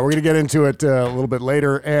 Yeah, we're going to get into it a little bit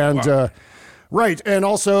later. And... Right, and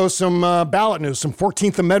also some ballot news, some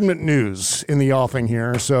 14th Amendment news in the offing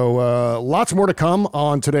here. So lots more to come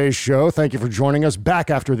on today's show. Thank you for joining us. Back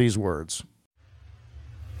after these words.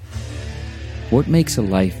 What makes a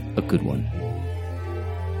life a good one?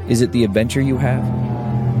 Is it the adventure you have?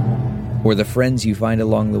 Or the friends you find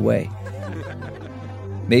along the way?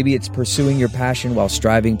 Maybe it's pursuing your passion while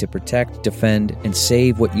striving to protect, defend, and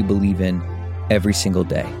save what you believe in every single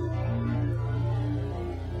day.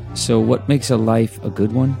 So what makes a life a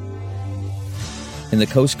good one? In the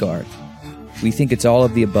Coast Guard, we think it's all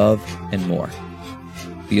of the above and more.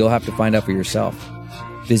 But you'll have to find out for yourself.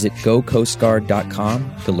 Visit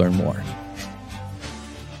gocoastguard.com to learn more.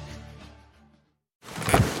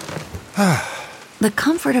 The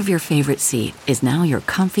comfort of your favorite seat is now your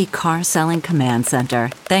comfy car selling command center,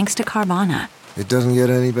 thanks to Carvana. It doesn't get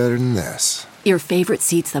any better than this. Your favorite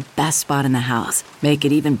seat's the best spot in the house. Make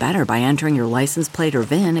it even better by entering your license plate or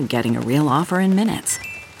VIN and getting a real offer in minutes.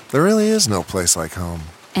 There really is no place like home.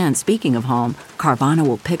 And speaking of home, Carvana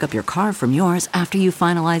will pick up your car from yours after you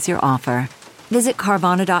finalize your offer. Visit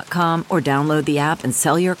Carvana.com or download the app and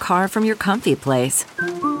sell your car from your comfy place.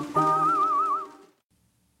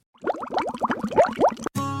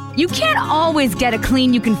 You can't always get a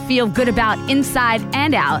clean you can feel good about inside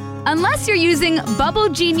and out unless you're using Bubble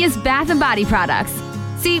Genius Bath & Body products.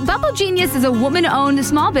 See, Bubble Genius is a woman-owned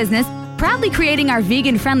small business proudly creating our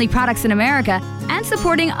vegan-friendly products in America and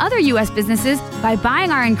supporting other U.S. businesses by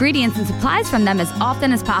buying our ingredients and supplies from them as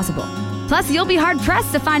often as possible. Plus, you'll be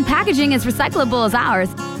hard-pressed to find packaging as recyclable as ours.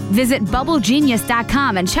 Visit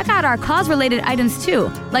BubbleGenius.com and check out our cause-related items too,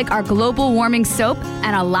 like our global warming soap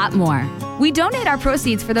and a lot more. We donate our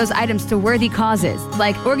proceeds for those items to worthy causes,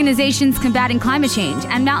 like organizations combating climate change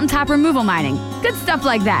and mountaintop removal mining. Good stuff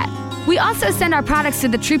like that. We also send our products to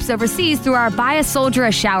the troops overseas through our Buy a Soldier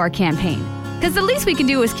a Shower campaign. Because the least we can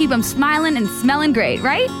do is keep them smiling and smelling great,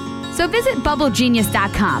 right? So visit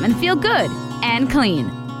BubbleGenius.com and feel good and clean.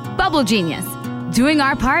 Bubble Genius, doing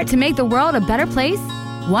our part to make the world a better place,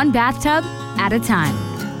 one bathtub at a time.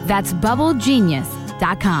 That's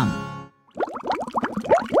BubbleGenius.com.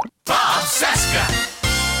 Bob Cesca.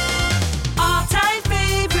 All-time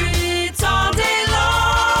favorites all day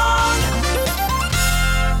long.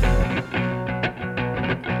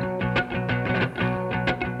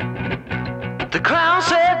 The clown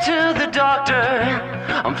said to the doctor,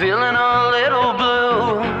 I'm feeling a little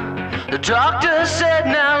blue. The doctor said,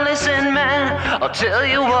 now listen, man, I'll tell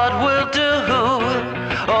you what we'll do.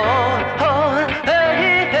 Oh,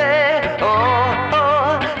 hey, hey,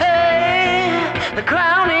 oh, hey. The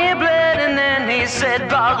clown, he bled, and then he said,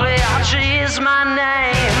 Pagliacci is my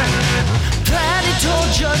name. Patty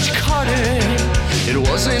told Judge Carter, it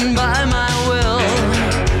wasn't by my will.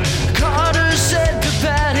 Carter said to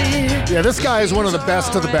Patty, yeah, this guy is one of the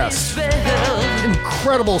best of the best.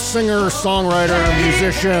 Incredible singer, songwriter,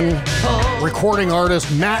 musician, recording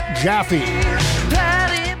artist, Matt Jaffe.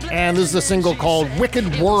 And this is a single called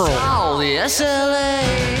Wicked World.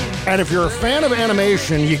 And if you're a fan of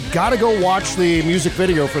animation, you gotta go watch the music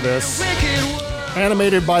video for this.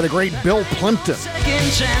 Animated by the great Bill Plimpton.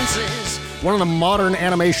 One of the modern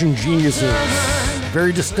animation geniuses.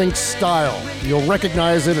 Very distinct style. You'll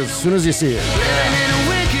recognize it as soon as you see it.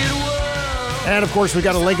 And of course, we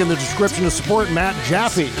got a link in the description to support Matt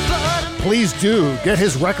Jaffe. Please do get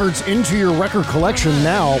his records into your record collection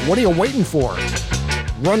now. What are you waiting for?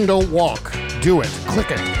 Run, don't walk. Do it.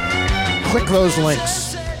 Click it. Click those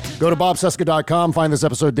links. Go to bobcesca.com, find this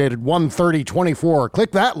episode dated 1/30/24.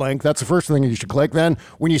 Click that link. That's the first thing you should click. Then,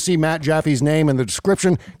 when you see Matt Jaffe's name in the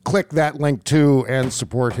description, click that link too and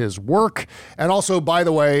support his work. And also, by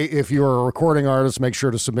the way, if you're a recording artist, make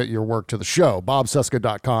sure to submit your work to the show.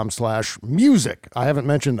 bobcesca.com/music. I haven't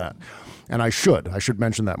mentioned that. And I should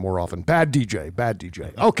mention that more often. Bad DJ.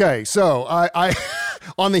 Okay, so I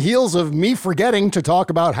on the heels of me forgetting to talk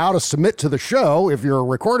about how to submit to the show, if you're a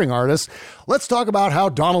recording artist, let's talk about how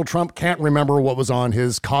Donald Trump can't remember what was on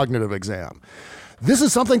his cognitive exam. This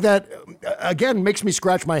is something that, again, makes me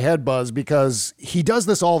scratch my head, Buzz, because he does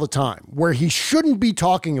this all the time, where he shouldn't be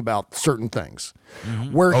talking about certain things,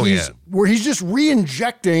 where he's just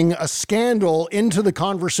re-injecting a scandal into the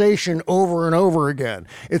conversation over and over again.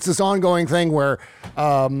 It's this ongoing thing where,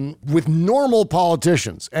 with normal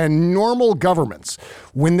politicians and normal governments,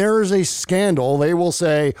 when there is a scandal, they will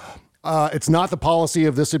say, it's not the policy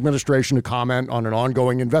of this administration to comment on an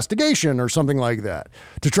ongoing investigation or something like that,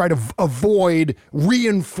 to try to avoid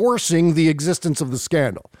reinforcing the existence of the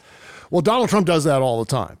scandal. Well, Donald Trump does that all the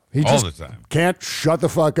time. He just can't shut the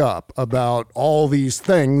fuck up about all these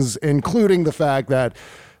things, including the fact that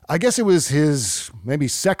I guess it was his maybe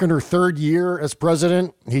second or third year as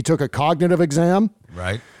president. He took a cognitive exam.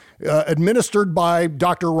 Right. Administered by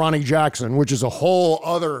Dr. Ronnie Jackson, which is a whole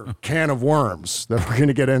other can of worms that we're going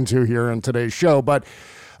to get into here in today's show. But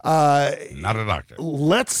not a doctor.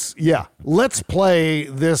 Let's play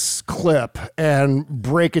this clip and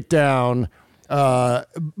break it down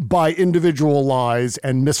by individual lies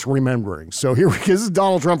and misremembering. So here this is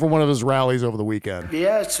Donald Trump from one of his rallies over the weekend.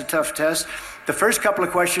 Yeah, it's a tough test. The first couple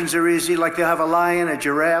of questions are easy, like they'll have a lion, a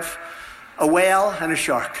giraffe, a whale, and a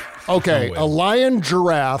shark. Okay, a lion,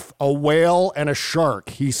 giraffe, a whale, and a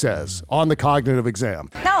shark, he says, on the cognitive exam.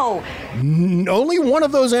 No. Only one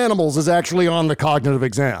of those animals is actually on the cognitive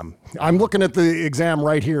exam. I'm looking at the exam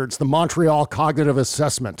right here. It's the Montreal Cognitive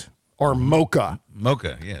Assessment, or MoCA.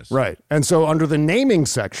 MoCA, yes. Right. And so under the naming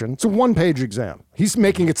section, it's a one-page exam. He's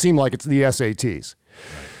making it seem like it's the SATs.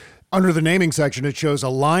 Under the naming section, it shows a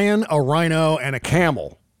lion, a rhino, and a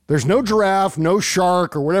camel. There's no giraffe, no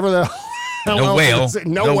shark, or whatever the No whale.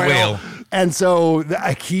 No whale. And so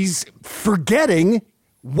he's forgetting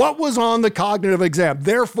what was on the cognitive exam,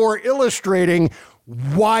 therefore illustrating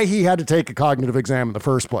why he had to take a cognitive exam in the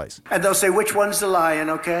first place. And they'll say, which one's the lion,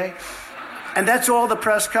 okay? And that's all the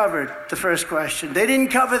press covered, the first question. They didn't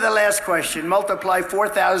cover the last question. Multiply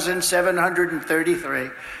 4,733.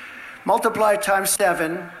 Multiply times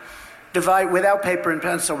 7. Divide, without paper and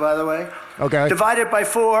pencil, by the way. Okay. Divide it by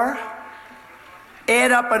 4.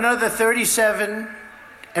 Add up another 37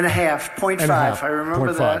 and a half, 0.5. I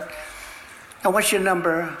remember that. And what's your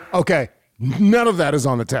number? Okay. None of that is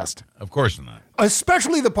on the test. Of course not.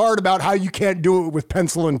 Especially the part about how you can't do it with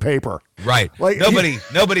pencil and paper. Right. Like,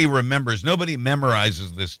 nobody remembers. Nobody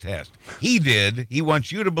memorizes this test. He did. He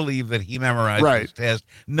wants you to believe that he memorized this test.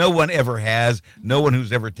 No one ever has. No one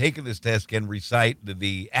who's ever taken this test can recite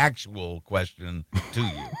the actual question to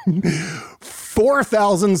you.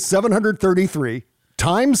 4,733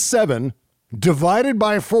 times 7 divided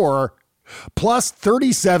by 4 plus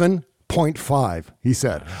 37.5, he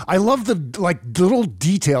said. I love the little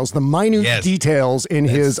details, the minute details in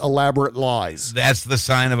his elaborate lies. That's the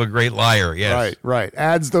sign of a great liar, yes. Right.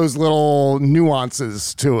 Adds those little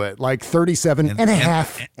nuances to it, like 37 and a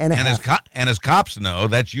half. And as cops know,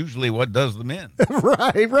 that's usually what does them in.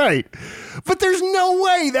 Right. But there's no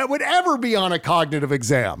way that would ever be on a cognitive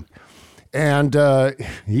exam. And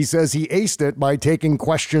he says he aced it by taking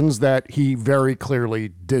questions that he very clearly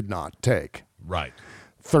did not take. Right.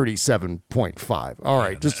 37.5. All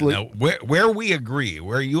right. Now, where we agree,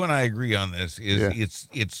 where you and I agree on this is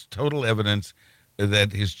it's total evidence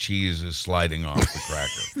that his cheese is sliding off the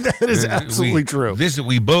cracker. That is absolutely true.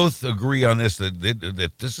 We both agree on this,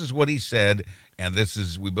 that this is what he said, and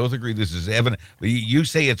we both agree this is evident. You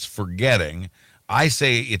say it's forgetting. I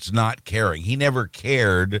say it's not caring. He never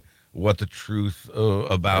cared what the truth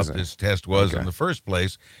about this test was in the first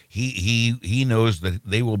place. He knows that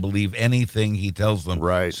they will believe anything he tells them.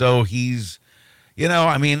 Right. So he's,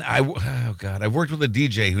 I've worked with a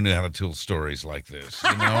DJ who knew how to tell stories like this,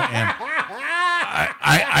 and I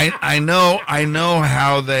know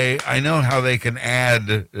how they can add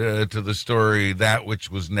to the story that which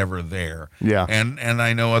was never there. Yeah. And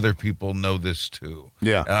I know other people know this too.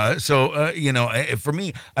 Yeah. For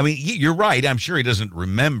me, you're right. I'm sure he doesn't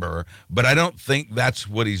remember, but I don't think that's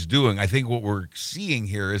what he's doing. I think what we're seeing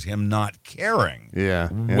here is him not caring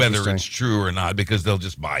whether it's true or not, because they'll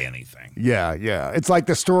just buy anything. Yeah. It's like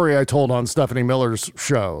the story I told on Stephanie Miller's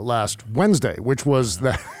show last Wednesday, which was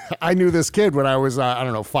that I knew this kid when I was,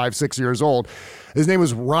 5-6 years old. His name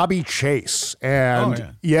was Robbie Chase.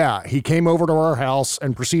 And he came over to our house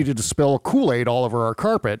and proceeded to spill Kool-Aid all over our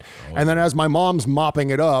carpet. And then as my mom's mopping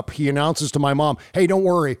it up, he announces to my mom, "Hey, don't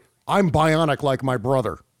worry, I'm bionic like my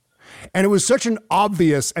brother." And it was such an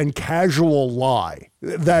obvious and casual lie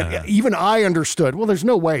that even I understood, well, there's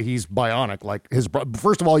no way he's bionic like his brother.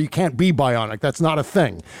 First of all, you can't be bionic. That's not a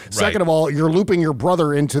thing. Right. Second of all, you're looping your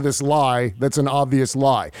brother into this lie that's an obvious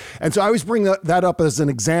lie. And so I always bring that up as an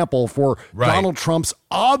example for Donald Trump's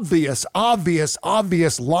obvious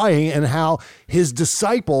lying, and how his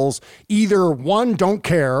disciples either, one, don't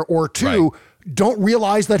care, or two, don't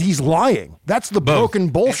realize that he's lying. That's the broken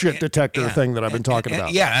bullshit detector thing that I've been talking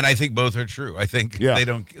about. Yeah, and I think both are true. I think they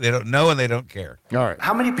don't know and they don't care. All right.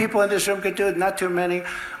 How many people in this room could do it? Not too many.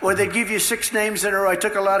 Or they give you 6 names in a row. I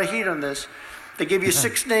took a lot of heat on this. They give you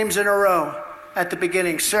 6 names in a row at the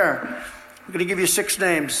beginning. Sir, I'm going to give you 6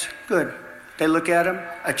 names. Good. They look at them.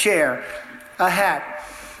 A chair, a hat,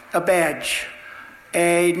 a badge,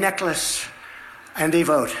 a necklace, and they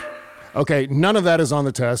vote. Okay, none of that is on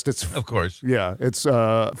the test. It's of course. Yeah, it's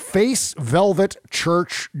Face Velvet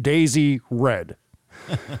Church Daisy Red.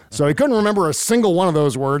 So he couldn't remember a single one of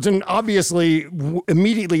those words, and obviously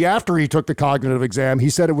immediately after he took the cognitive exam, he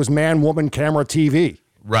said it was man, woman, camera, TV.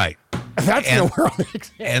 Right. That's nowhere on the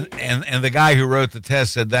exam. And the guy who wrote the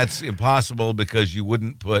test said that's impossible, because you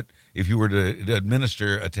wouldn't put, if you were to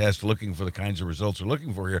administer a test looking for the kinds of results we're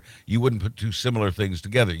looking for here, you wouldn't put two similar things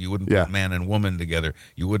together. You wouldn't put man and woman together.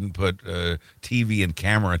 You wouldn't put TV and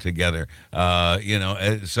camera together.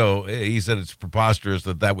 So he said it's preposterous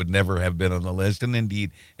that would never have been on the list. And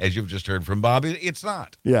indeed, as you've just heard from Bob, it's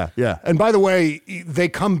not. Yeah. And by the way, they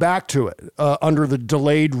come back to it under the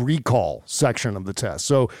delayed recall section of the test.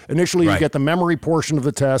 So initially you get the memory portion of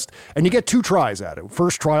the test, and you get 2 tries at it.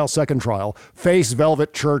 First trial, second trial, Face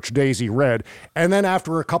Velvet Church Daisy Red. And then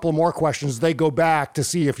after a couple more questions, they go back to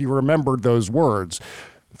see if you remembered those words.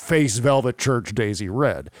 Face Velvet Church Daisy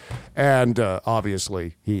Red. And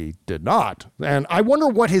obviously he did not. And I wonder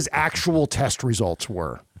what his actual test results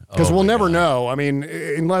were. Because we'll never know. I mean,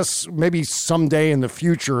 unless maybe someday in the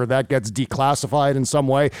future that gets declassified in some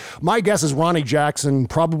way. My guess is Ronnie Jackson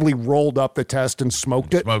probably rolled up the test and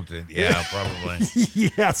smoked it. Yeah, probably.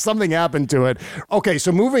 Yeah, something happened to it. Okay,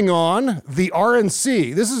 so moving on, the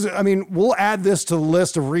RNC. We'll add this to the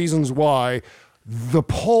list of reasons why the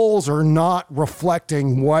polls are not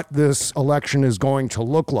reflecting what this election is going to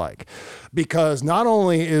look like. Because not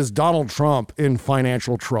only is Donald Trump in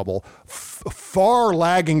financial trouble, far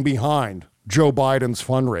lagging behind Joe Biden's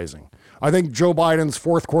fundraising. I think Joe Biden's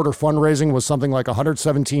fourth quarter fundraising was something like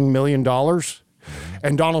 $117 million.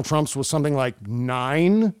 and Donald Trump's was something like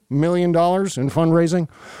 $9 million in fundraising.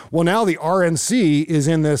 Well, now the RNC is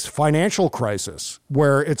in this financial crisis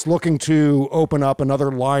where it's looking to open up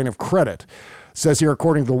another line of credit. It says here,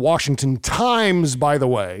 according to the Washington Times, by the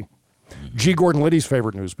way, G. Gordon Liddy's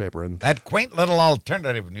favorite newspaper. And that quaint little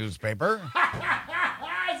alternative newspaper.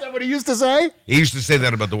 Is that what he used to say? He used to say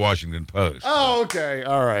that about the Washington Post. Oh, okay.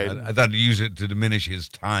 All right. I thought he'd use it to diminish his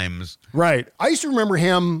Times. Right. I used to remember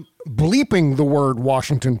him bleeping the word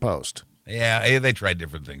Washington Post. Yeah, they tried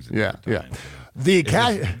different things. Yeah.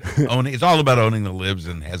 It's all about owning the libs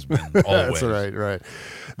and has been always. That's right.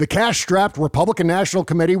 The cash-strapped Republican National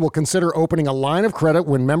Committee will consider opening a line of credit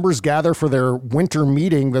when members gather for their winter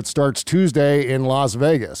meeting that starts Tuesday in Las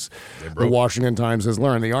Vegas. The Washington Times has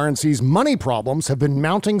learned the RNC's money problems have been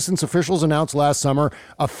mounting since officials announced last summer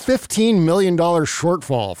a $15 million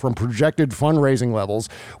shortfall from projected fundraising levels,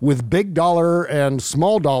 with big dollar and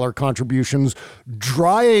small dollar contributions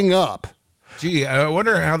drying up. Gee, I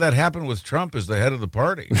wonder how that happened with Trump as the head of the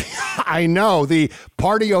party. I know. The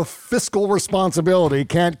party of fiscal responsibility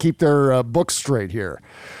can't keep their books straight here.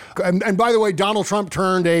 And by the way, Donald Trump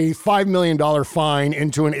turned a $5 million fine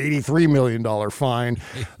into an $83 million fine.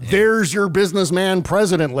 There's your businessman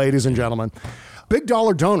president, ladies and gentlemen. Big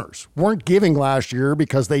dollar donors weren't giving last year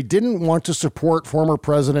because they didn't want to support former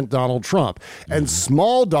President Donald Trump. And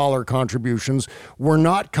small dollar contributions were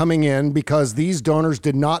not coming in because these donors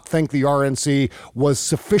did not think the RNC was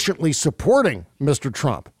sufficiently supporting Mr.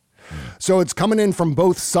 Trump. So it's coming in from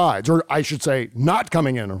both sides, or I should say not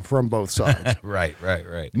coming in from both sides. Right.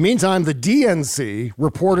 Meantime, the DNC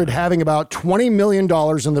reported having about $20 million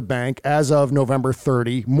in the bank as of November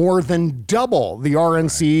 30, more than double the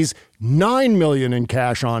RNC's $9 million in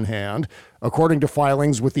cash on hand, according to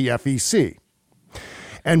filings with the FEC.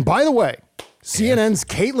 And by the way, CNN's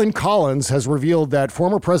Caitlin Collins has revealed that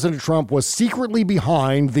former President Trump was secretly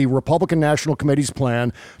behind the Republican National Committee's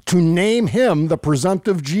plan to name him the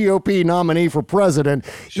presumptive GOP nominee for president,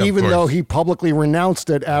 even though he publicly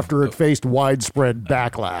renounced it after it faced widespread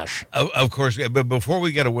backlash. Of course, but before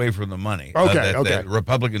we get away from the money that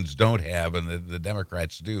Republicans don't have and the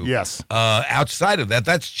Democrats do. Yes. Outside of that,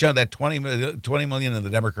 that's that $20 million of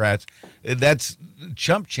the Democrats. That's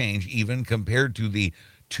chump change even compared to the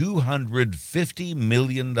 $250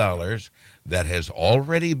 million that has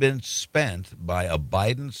already been spent by a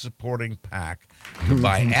Biden-supporting PAC to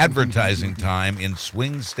buy advertising time in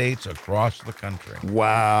swing states across the country.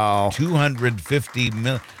 Wow. $250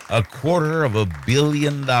 million, $250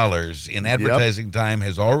 million in advertising time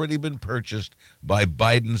has already been purchased by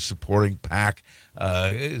Biden-supporting PAC.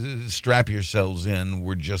 Strap yourselves in.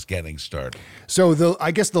 We're just getting started. So I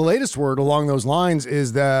guess the latest word along those lines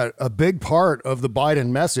is that a big part of the Biden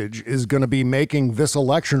message is going to be making this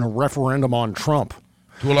election a referendum on Trump.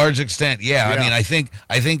 To a large extent, yeah. I mean, I think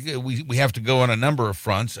we have to go on a number of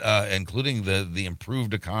fronts, including the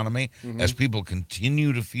improved economy, as people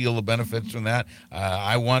continue to feel the benefits from that.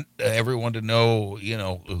 I want everyone to know,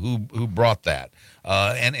 who brought that,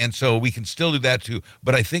 and so we can still do that too.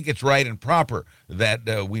 But I think it's right and proper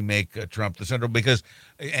that we make Trump the central, because,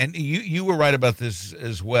 and you were right about this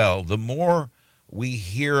as well. The more we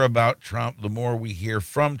hear about Trump, the more we hear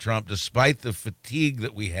from Trump, despite the fatigue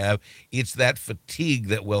that we have. It's that fatigue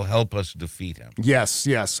that will help us defeat him. Yes.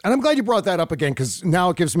 And I'm glad you brought that up again, because now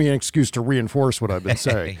it gives me an excuse to reinforce what I've been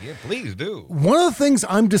saying. Yeah, please do. One of the things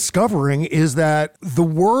I'm discovering is that the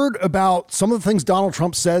word about some of the things Donald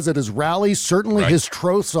Trump says at his rallies, certainly his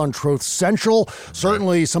troths on Truth Central,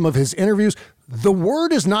 certainly some of his interviews, the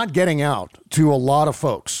word is not getting out to a lot of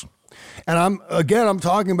folks. And I'm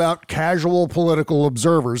talking about casual political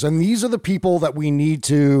observers. And these are the people that we need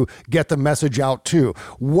to get the message out to.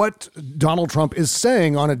 What Donald Trump is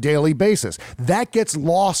saying on a daily basis. That gets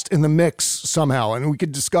lost in the mix somehow. And we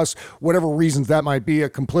could discuss whatever reasons that might be, a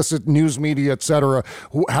complicit news media, et cetera,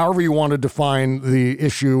 however you want to define the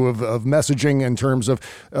issue of messaging in terms of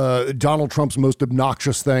Donald Trump's most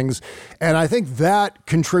obnoxious things. And I think that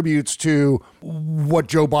contributes to what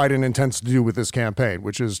Joe Biden intends to do with this campaign,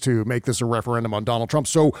 which is to make this a referendum on Donald Trump,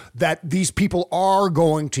 so that these people are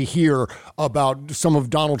going to hear about some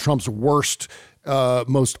of Donald Trump's worst,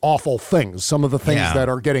 most awful things, some of the things that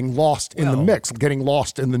are getting lost in the mix, getting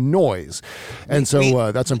lost in the noise. And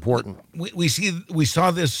so that's important. We're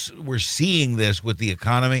seeing this with the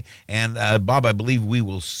economy, and Bob, I believe we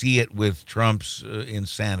will see it with Trump's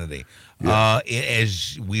insanity.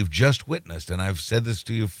 As we've just witnessed, and I've said this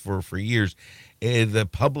to you for years, the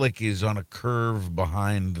public is on a curve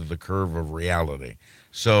behind the curve of reality.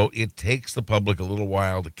 So it takes the public a little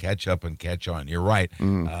while to catch up and catch on. You're right.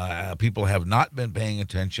 People have not been paying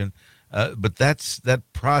attention. But that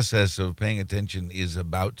process of paying attention is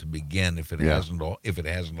about to begin if it hasn't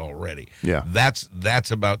already. Yeah.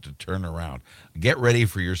 That's about to turn around. Get ready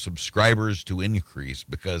for your subscribers to increase,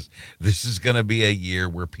 because this is going to be a year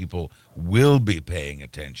where people will be paying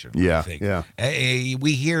attention. Yeah, I think. yeah.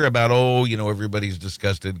 We hear about, everybody's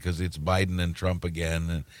disgusted because it's Biden and Trump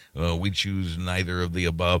again, and we choose neither of the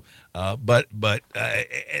above. But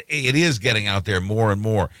it is getting out there more and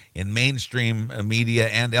more in mainstream media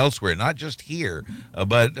and elsewhere, not just here,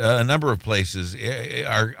 but a number of places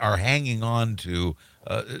are hanging on to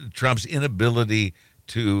Trump's inability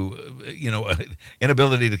to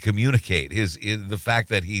communicate, the fact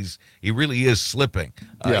that he really is slipping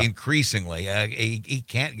increasingly. He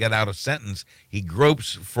can't get out a sentence. He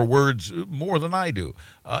gropes for words more than I do.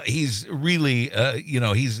 He's really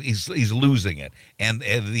he's losing it, and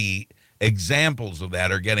the examples of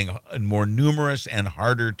that are getting more numerous and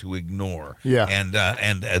harder to ignore. Yeah. And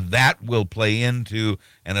that will play into,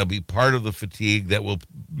 and it'll be part of the fatigue that will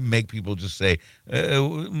make people just say,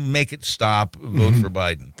 make it stop, vote for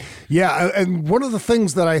Biden. Yeah, and one of the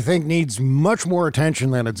things that I think needs much more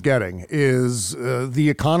attention than it's getting is the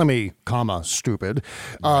economy, stupid.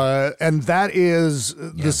 And that is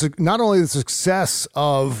not only the success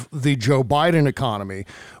of the Joe Biden economy,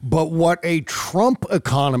 but what a Trump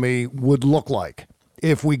economy would look like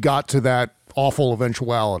if we got to that awful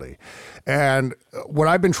eventuality. And what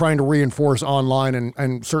I've been trying to reinforce online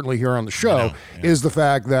and certainly here on the show is the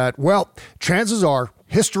fact that, chances are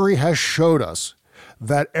history has showed us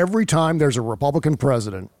that every time there's a Republican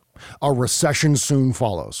president, a recession soon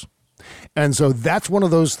follows. And so that's one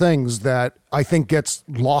of those things that I think gets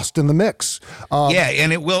lost in the mix.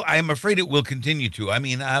 And it will. I'm afraid it will continue to. I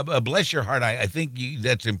mean, bless your heart. I think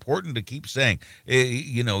that's important to keep saying.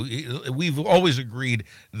 We've always agreed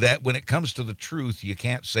that when it comes to the truth, you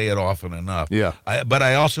can't say it often enough. Yeah. But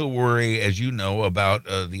I also worry, as you know, about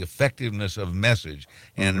the effectiveness of message.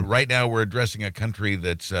 And right now we're addressing a country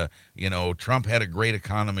that's, Trump had a great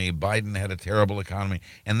economy, Biden had a terrible economy,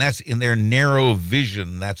 and that's in their narrow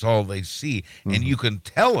vision. That's all they see. And you can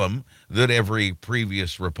tell them that every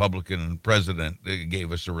previous Republican president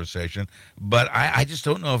gave us a recession, but I just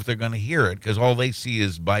don't know if they're going to hear it, because all they see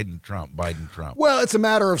is Biden, Trump. Well, it's a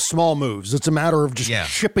matter of small moves. It's a matter of just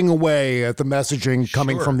chipping away at the messaging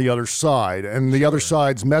coming from the other side, and the other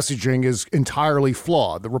side's messaging is entirely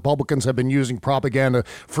flawed. The Republicans have been using propaganda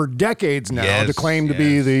for decades now to claim to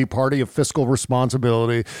be the party of fiscal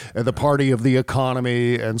responsibility, and the party of the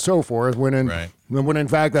economy, and so forth, when in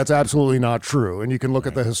fact that's absolutely not true. And you can look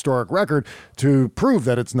at the historic record to prove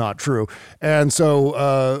that it's not true. And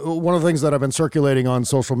so one of the things that I've been circulating on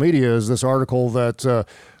social media is this article that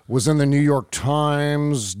was in the New York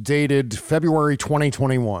Times, dated February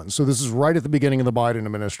 2021. So this is right at the beginning of the Biden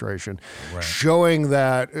administration, showing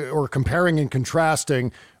that, or comparing and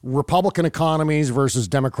contrasting Republican economies versus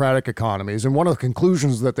Democratic economies. And one of the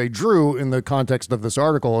conclusions that they drew in the context of this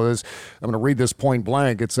article is, I'm going to read this point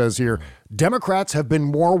blank. It says here, Democrats have been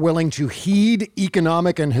more willing to heed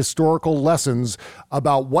economic and historical lessons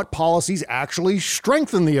about what policies actually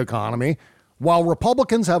strengthen the economy, while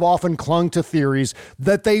Republicans have often clung to theories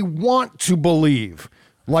that they want to believe,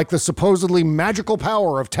 like the supposedly magical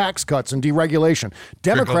power of tax cuts and deregulation.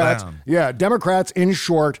 Democrats, in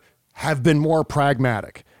short, have been more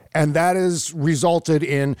pragmatic. And that has resulted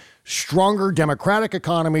in stronger Democratic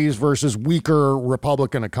economies versus weaker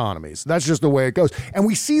Republican economies. That's just the way it goes. And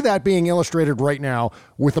we see that being illustrated right now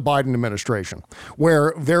with the Biden administration,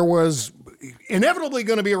 where there was inevitably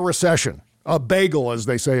going to be a recession. A bagel, as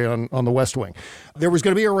they say on the West Wing. There was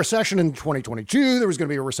going to be a recession in 2022. There was going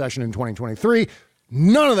to be a recession in 2023.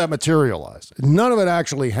 None of that materialized. None of it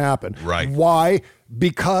actually happened. Right. Why?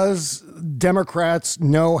 Because Democrats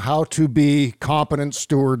know how to be competent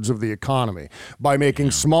stewards of the economy by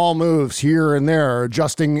making small moves here and there,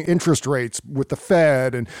 adjusting interest rates with the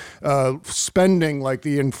Fed, and spending like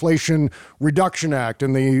the Inflation Reduction Act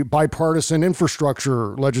and the bipartisan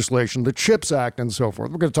infrastructure legislation, the CHIPS Act, and so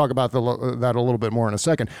forth. We're going to talk about that a little bit more in a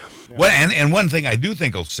second. Well, and one thing I do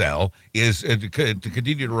think will sell is to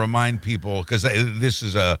continue to remind people, because this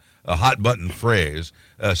is a hot button phrase,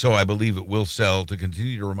 so I believe it will sell, to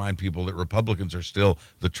continue to remind people that Republicans are still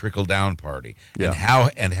the trickle down party. And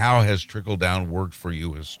how has trickle down worked for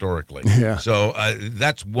you historically? So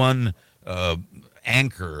that's one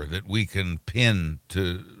anchor that we can pin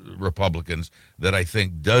to Republicans that I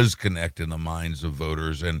think does connect in the minds of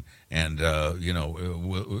voters and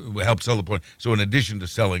will help sell the point. So in addition to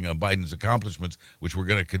selling Biden's accomplishments, which we're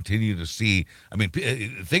going to continue to see, I mean,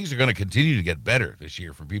 things are going to continue to get better this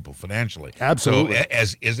year for people financially. Absolutely. So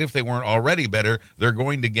as if they weren't already better, they're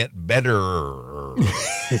going to get better.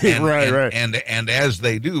 Right. And as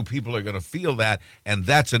they do, people are going to feel that, and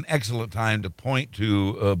that's an excellent time to point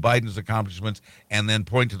to Biden's accomplishments and then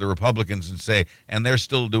point to the Republicans and say, and they're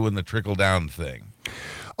still doing the trickle-down thing.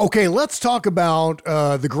 Okay, let's talk about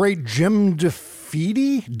the great Jim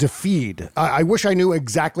DeFeed. I wish I knew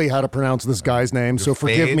exactly how to pronounce this guy's name, so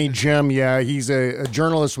forgive me, Jim. Yeah, he's a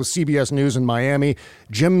journalist with CBS News in Miami.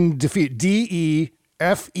 Jim DeFeed, D-E-F-E-D-E.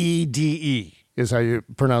 Is how you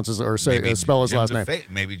pronounce his or say spell his last name.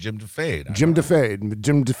 Maybe Jim DeFade. Jim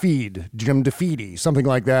DeFeed, something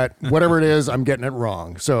like that. Whatever it is, I'm getting it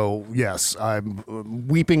wrong. So yes, I'm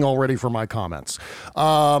weeping already for my comments.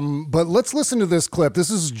 But let's listen to this clip. This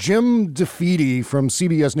is Jim DeFeed from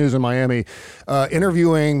CBS News in Miami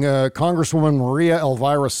interviewing Congresswoman Maria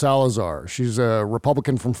Elvira Salazar. She's a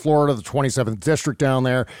Republican from Florida, the 27th district down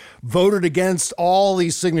there, voted against all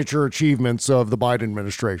these signature achievements of the Biden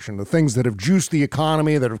administration, the things that have juiced the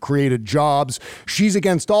economy, that have created jobs. She's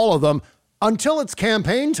against all of them until it's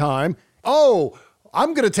campaign time. Oh,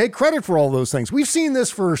 I'm going to take credit for all those things. We've seen this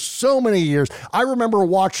for so many years. I remember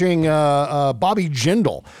watching Bobby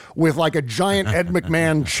Jindal with like a giant Ed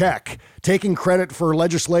McMahon check, taking credit for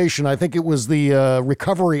legislation. I think it was the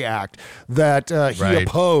Recovery Act that he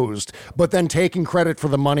opposed, but then taking credit for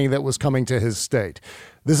the money that was coming to his state.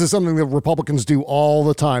 This is something that Republicans do all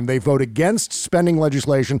the time. They vote against spending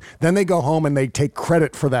legislation, then they go home and they take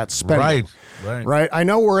credit for that spending. Right. I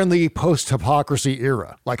know we're in the post-hypocrisy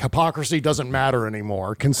era. Like, hypocrisy doesn't matter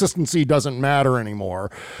anymore. Consistency doesn't matter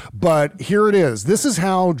anymore. But here it is. This is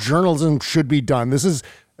how journalism should be done. This is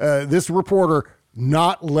this reporter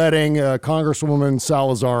not letting Congresswoman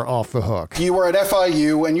Salazar off the hook. You were at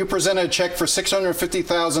FIU and you presented a check for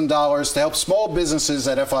 $650,000 to help small businesses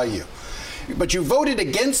at FIU. But you voted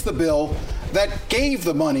against the bill that gave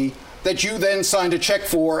the money that you then signed a check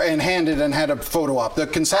for and handed and had a photo op, the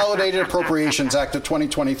Consolidated Appropriations Act of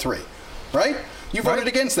 2023, right? You voted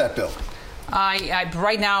against that bill.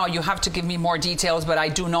 Right now, you have to give me more details, but I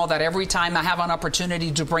do know that every time I have an opportunity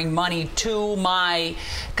to bring money to my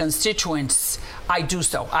constituents, I do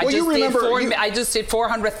so. I just did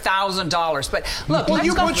 $400,000. But look,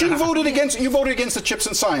 you voted against the Chips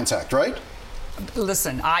and Science Act, right?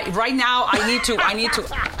 Listen, right now I need to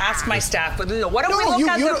ask my staff. But what do we look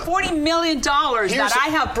at the $40 million that I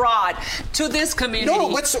have brought to this community?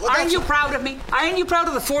 Aren't you proud of me? Aren't you proud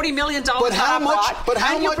of the $40 million that I brought?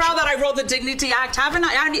 Aren't you proud that I wrote the Dignity Act? Haven't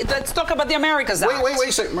I? Let's talk about the Americas Act. Wait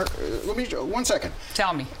a second. Let me 1 second.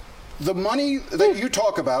 Tell me. The money that you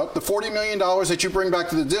talk about, the $40 million that you bring back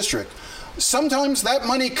to the district, sometimes that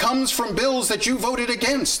money comes from bills that you voted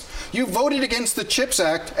against. You voted against the CHIPS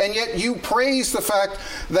Act, and yet you praise the fact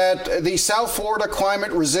that the South Florida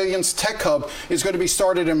Climate Resilience Tech Hub is going to be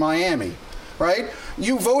started in Miami, right?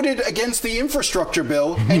 You voted against the infrastructure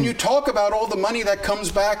bill, and you talk about all the money that comes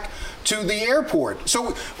back to the airport.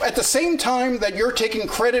 So at the same time that you're taking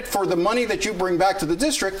credit for the money that you bring back to the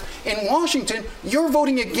district, in Washington, you're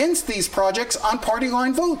voting against these projects on party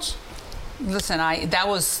line votes. Listen, that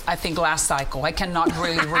was, I think, last cycle. I cannot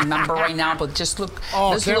really remember right now, but just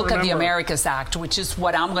let's look at the Americas Act, which is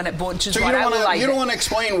what I'm going to, which is what I would like. You don't want to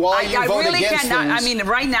explain why you voted against things. I mean,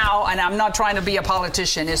 right now, and I'm not trying to be a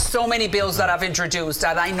politician, there's so many bills that I've introduced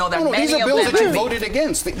that I know that many these are of bills them that you voted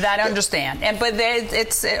against. That I understand. But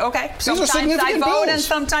it's okay. Sometimes I vote and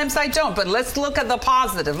sometimes I don't. But let's look at the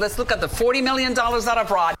positive. Let's look at the $40 million that I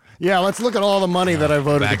brought. Yeah, let's look at all the money that I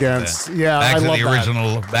voted against. I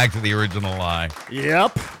love that. Back to the original lie.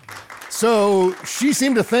 Yep. So she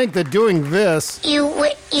seemed to think that doing this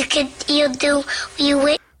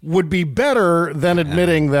would be better than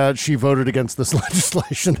admitting that she voted against this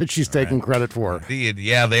legislation that she's taking credit for. Indeed.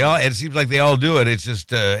 Yeah, it seems like they all do it. It's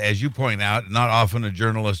just, as you point out, not often a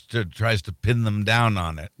journalist tries to pin them down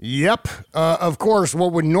on it. Yep. Of course,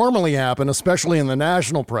 what would normally happen, especially in the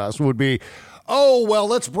national press, would be, oh, well,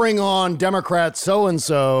 let's bring on Democrat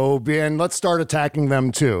so-and-so and let's start attacking them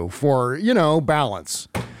too for, balance.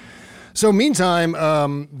 So meantime,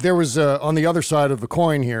 there was on the other side of the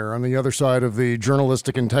coin here, on the other side of the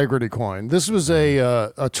journalistic integrity coin, this was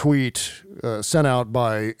a tweet sent out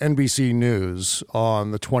by NBC News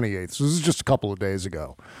on the 28th. So this is just a couple of days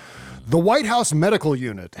ago. The White House medical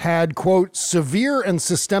unit had, quote, severe and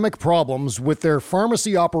systemic problems with their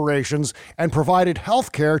pharmacy operations and provided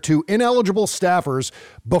health care to ineligible staffers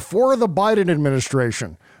before the Biden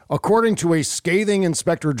administration, according to a scathing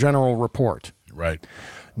Inspector General report. Right.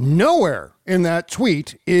 Nowhere in that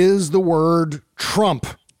tweet is the word Trump.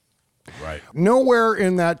 Right. Nowhere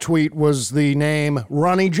in that tweet was the name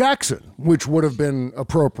Ronnie Jackson, which would have been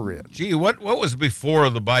appropriate. Gee, what was before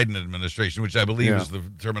the Biden administration, which I believe is the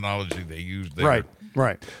terminology they used there? Right.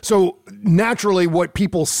 Right. So naturally what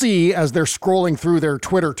people see as they're scrolling through their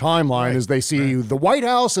Twitter timeline is they see the White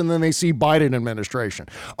House and then they see Biden administration.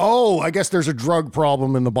 Oh, I guess there's a drug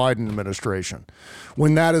problem in the Biden administration,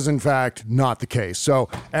 when that is in fact not the case. So,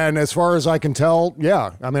 and as far as I can tell,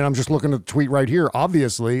 yeah, I mean, I'm just looking at the tweet right here.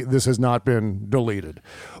 Obviously, this has not been deleted.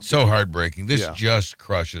 So heartbreaking. This just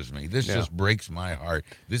crushes me. This just breaks my heart.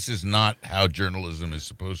 This is not how journalism is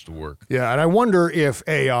supposed to work. Yeah, and I wonder if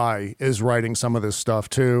AI is writing some of this stuff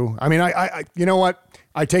too. I mean, I you know what?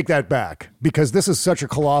 I take that back, because this is such a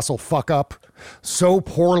colossal fuck up, so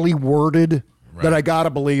poorly worded, that I gotta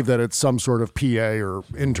believe that it's some sort of PA or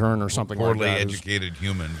intern or something like that. Poorly educated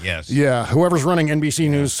human, yes. Yeah, whoever's running NBC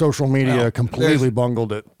News social media completely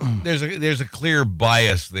bungled it. There's a clear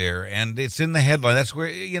bias there, and it's in the headline. That's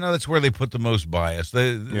where they put the most bias.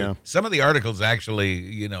 Some of the articles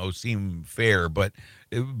actually, seem fair, but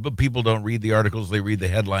people don't read the articles. They read the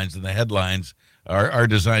headlines, and the headlines are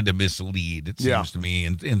designed to mislead, it seems to me,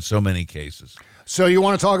 in so many cases. So you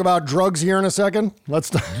want to talk about drugs here in a second?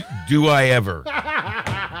 Let's. Do I ever?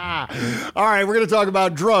 All right, we're going to talk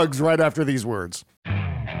about drugs right after these words.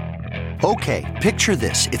 Okay, picture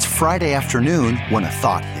this. It's Friday afternoon when a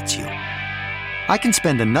thought hits you. I can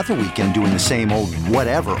spend another weekend doing the same old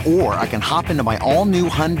whatever, or I can hop into my all-new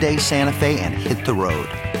Hyundai Santa Fe and hit the road.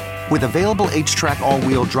 With available H-Track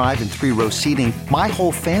all-wheel drive and 3-row seating, my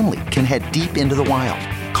whole family can head deep into the wild.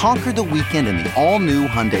 Conquer the weekend in the all-new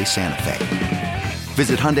Hyundai Santa Fe.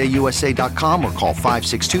 Visit HyundaiUSA.com or call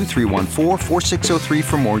 562-314-4603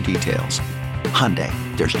 for more details. Hyundai,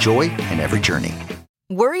 there's joy in every journey.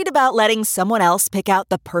 Worried about letting someone else pick out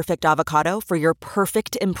the perfect avocado for your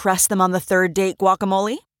perfect impress-them-on-the-third-date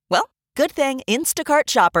guacamole? Well, good thing Instacart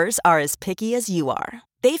shoppers are as picky as you are.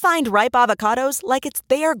 They find ripe avocados like it's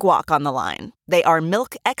their guac on the line. They are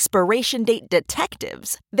milk expiration date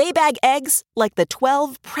detectives. They bag eggs like the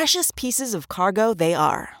 12 precious pieces of cargo they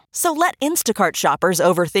are. So let Instacart shoppers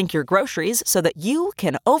overthink your groceries so that you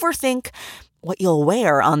can overthink what you'll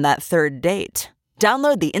wear on that third date.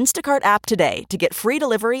 Download the Instacart app today to get free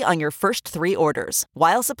delivery on your first 3 orders,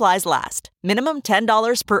 while supplies last. Minimum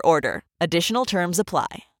 $10 per order. Additional terms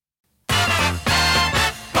apply.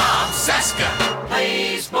 Bob Cesca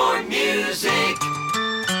plays more music.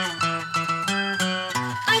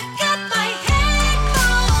 I've got my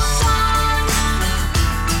headphones on.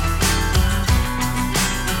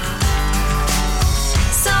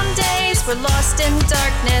 Some days we're lost in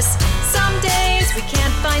darkness. Some days we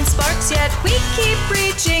can't find sparks yet. We keep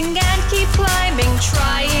reaching and keep climbing,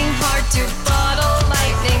 trying hard to bottle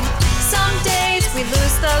lightning. Some days we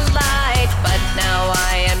lose the light, but now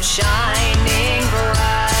I am shining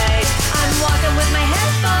bright. I'm walking with my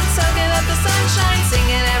headphones, soaking up the sunshine,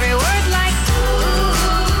 singing every word like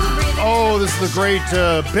ooh. Oh, this is the great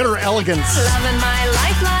Bitter Elegance. Loving my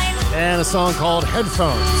lifeline. And a song called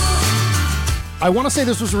Headphones. I want to say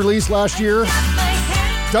this was released last year.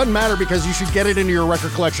 Doesn't matter, because you should get it into your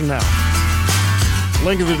record collection now.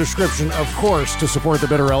 Link in the description, of course, to support the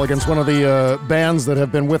Bitter Elegance, one of the bands that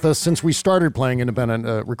have been with us since we started playing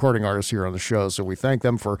independent recording artists here on the show. So we thank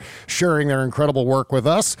them for sharing their incredible work with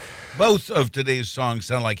us. Both of today's songs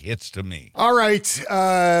sound like hits to me. All right.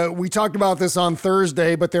 We talked about this on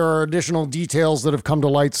Thursday, but there are additional details that have come to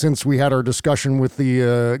light since we had our discussion with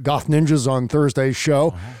the Goth Ninjas on Thursday's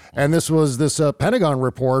show. And this was this Pentagon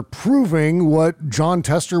report proving what Jon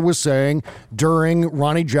Tester was saying during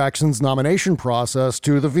Ronnie Jackson's nomination process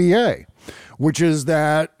to the VA, which is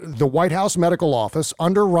that the White House Medical Office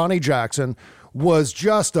under Ronnie Jackson was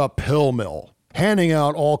just a pill mill, handing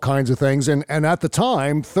out all kinds of things. And at the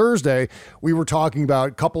time, Thursday, we were talking about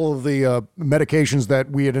a couple of the medications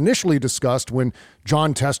that we had initially discussed when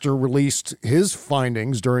Jon Tester released his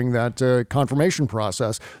findings during that confirmation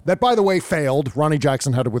process. That, by the way, failed. Ronnie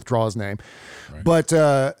Jackson had to withdraw his name. Right. But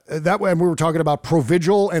that way, we were talking about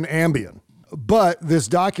Provigil and Ambien. But this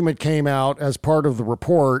document came out as part of the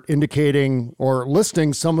report indicating or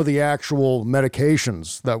listing some of the actual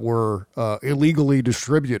medications that were illegally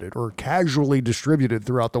distributed or casually distributed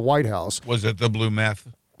throughout the White House. Was it the blue meth?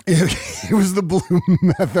 It was the blue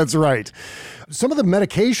meth, that's right. Some of the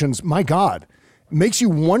medications, my God, makes you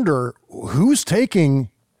wonder who's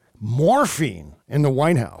taking morphine in the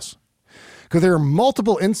White House. Because there are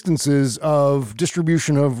multiple instances of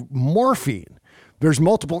distribution of morphine. There's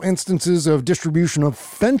multiple instances of distribution of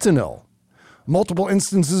fentanyl, multiple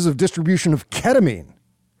instances of distribution of ketamine.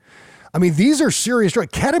 I mean, these are serious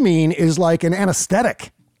drugs. Ketamine is like an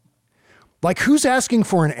anesthetic. Like, who's asking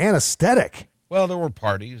for an anesthetic? Well, there were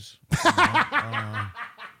parties.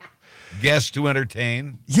 Guests to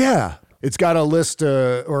entertain. Yeah. It's got a list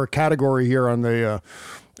or a category here on the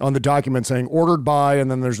on the document saying ordered by,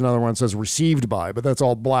 and then there's another one that says received by, but that's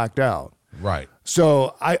all blacked out. Right.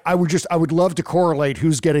 So I would love to correlate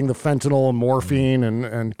who's getting the fentanyl and morphine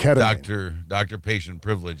and ketamine. Doctor patient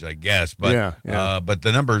privilege, I guess. But but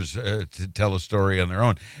the numbers to tell a story on their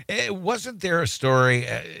own. Wasn't there a story?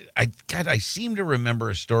 I seem to remember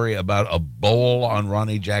a story about a bowl on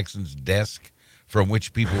Ronnie Jackson's desk from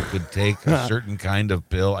which people could take a certain kind of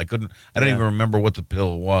pill. I don't even remember what the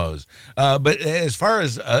pill was. But as far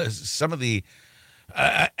as some of the,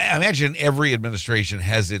 I imagine every administration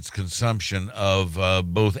has its consumption of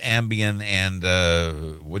both Ambien and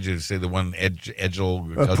what'd you say, the one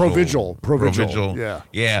Provigil.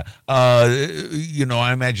 Yeah.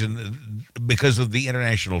 I imagine because of the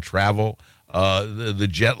international travel, the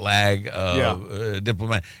jet lag,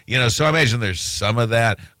 diplomat. So I imagine there's some of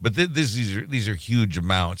that, but these are huge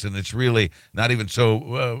amounts, and it's really not even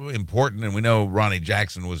so important. And we know Ronnie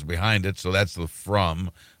Jackson was behind it, so that's the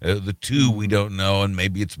from. The two we don't know, and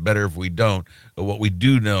maybe it's better if we don't. What we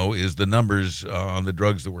do know is the numbers on the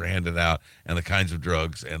drugs that were handed out, and the kinds of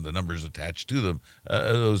drugs, and the numbers attached to them.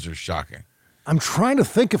 Those are shocking. I'm trying to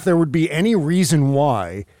think if there would be any reason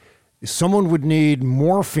why someone would need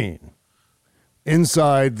morphine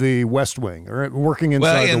inside the West Wing or working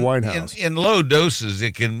inside the White House. In low doses,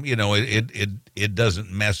 it can, it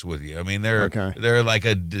doesn't mess with you. I mean, they're like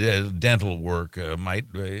a dental work. You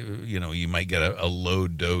might get a low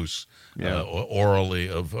dose orally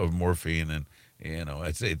of morphine, and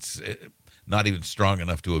it's not even strong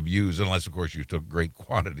enough to abuse unless, of course, you took great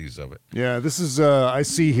quantities of it. Yeah, this is I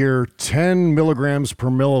see here 10 milligrams per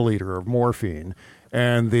milliliter of morphine,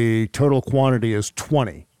 and the total quantity is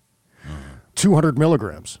 20. 200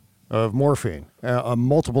 milligrams of morphine on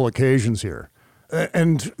multiple occasions here.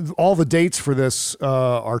 And all the dates for this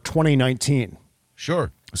are 2019.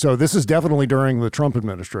 Sure. So this is definitely during the Trump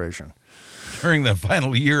administration. During the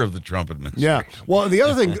final year of the Trump administration. Yeah. Well, the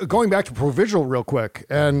other thing, going back to Provigil real quick,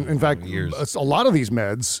 and in fact, a lot of these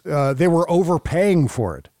meds, they were overpaying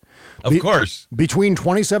for it. Of course. Between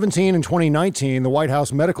 2017 and 2019, the White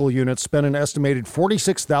House medical unit spent an estimated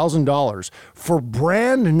 $46,000 for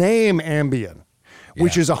brand name Ambien,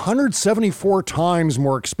 which is 174 times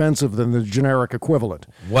more expensive than the generic equivalent.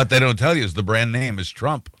 What they don't tell you is the brand name is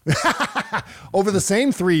Trump. Over the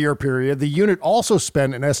same 3-year period, the unit also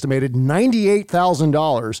spent an estimated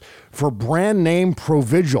 $98,000 for brand name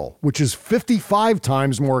Provigil, which is 55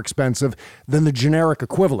 times more expensive than the generic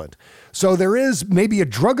equivalent. So there is maybe a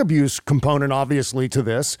drug abuse component, obviously, to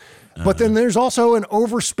this, but then there's also an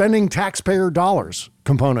overspending taxpayer dollars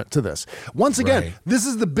component to this. Once again, this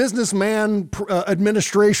is the businessman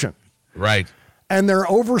administration. Right. And they're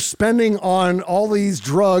overspending on all these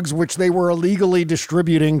drugs, which they were illegally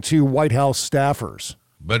distributing to White House staffers.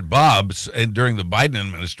 But Bob's, and during the Biden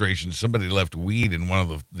administration, somebody left weed in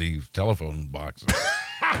one of the telephone boxes.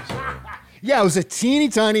 Yeah, it was a teeny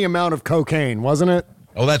tiny amount of cocaine, wasn't it?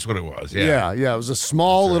 Oh, that's what it was. Yeah. It was a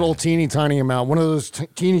small little teeny tiny amount, one of those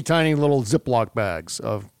teeny tiny little Ziploc bags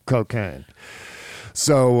of cocaine.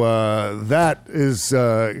 So that is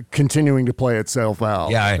continuing to play itself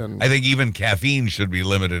out. Yeah, I think even caffeine should be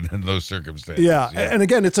limited in those circumstances. Yeah, and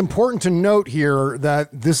again, it's important to note here that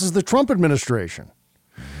this is the Trump administration.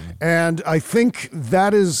 And I think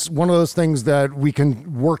that is one of those things that we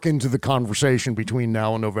can work into the conversation between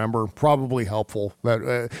now and November. Probably helpful.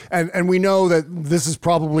 That and we know that this is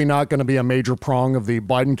probably not going to be a major prong of the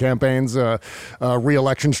Biden campaign's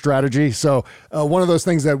re-election strategy. So one of those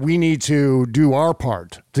things that we need to do our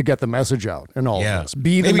part to get the message out and all of this.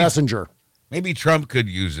 Be the messenger. Maybe Trump could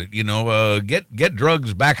use it. Get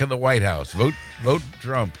drugs back in the White House. Vote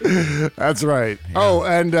Trump. That's right. Yeah. Oh,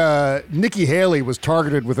 and Nikki Haley was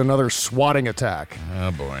targeted with another swatting attack.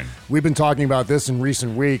 Oh, boy. We've been talking about this in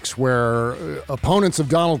recent weeks where opponents of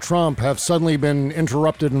Donald Trump have suddenly been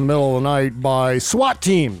interrupted in the middle of the night by SWAT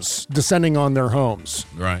teams descending on their homes.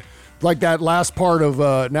 Right. Like that last part of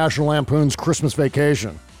National Lampoon's Christmas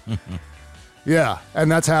Vacation. Yeah,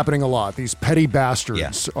 and that's happening a lot. These petty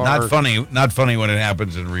bastards are not funny when it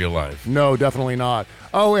happens in real life. No, definitely not.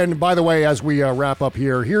 Oh, and by the way, as we wrap up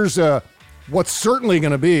here, here's what's certainly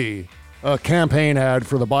going to be a campaign ad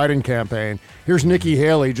for the Biden campaign. Here's Nikki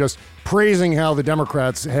Haley just praising how the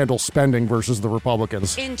Democrats handle spending versus the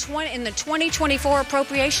Republicans. In the 2024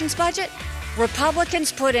 appropriations budget,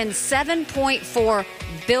 Republicans put in $7.4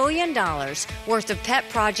 billion worth of pet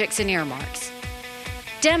projects and earmarks.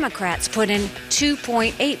 Democrats put in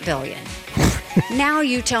 $2.8 billion. Now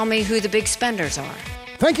you tell me who the big spenders are.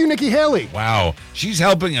 Thank you, Nikki Haley. Wow. She's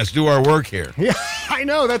helping us do our work here. Yeah, I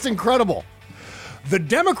know. That's incredible. The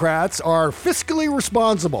Democrats are fiscally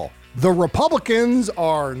responsible. The Republicans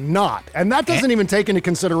are not. And that doesn't even take into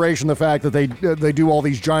consideration the fact that they do all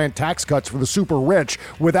these giant tax cuts for the super rich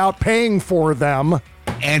without paying for them.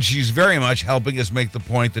 And she's very much helping us make the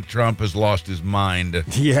point that Trump has lost his mind.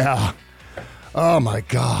 Yeah. Oh, my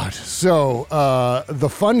God. So the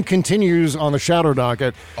fun continues on the shadow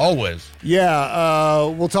docket. Always. Yeah.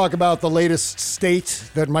 We'll talk about the latest state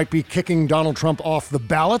that might be kicking Donald Trump off the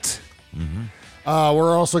ballot. Mm-hmm.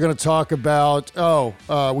 We're also going to talk about,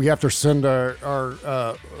 we have to send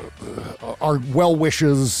our well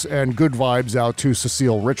wishes and good vibes out to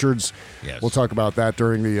Cecile Richards. Yes. We'll talk about that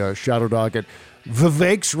during the shadow docket.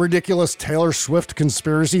 Vivek's ridiculous Taylor Swift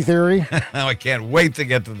conspiracy theory. I can't wait to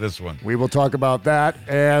get to this one. We will talk about that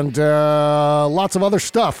and lots of other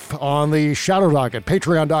stuff on the shadow docket.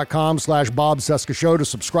 Patreon.com/Bob Cesca Show to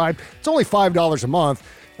subscribe. It's only $5 a month.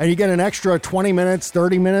 And you get an extra 20 minutes,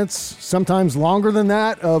 30 minutes, sometimes longer than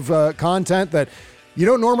that of content that you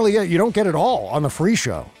don't normally get. You don't get it all on the free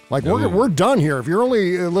show. Like, we're done here. If you're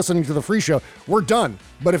only listening to the free show, we're done.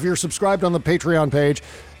 But if you're subscribed on the Patreon page,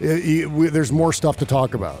 there's more stuff to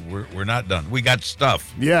talk about. We're not done. We got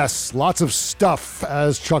stuff. Yes, lots of stuff,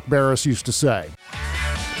 as Chuck Barris used to say.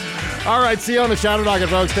 All right, see you on the Shadow Docket,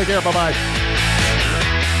 folks. Take care. Bye-bye.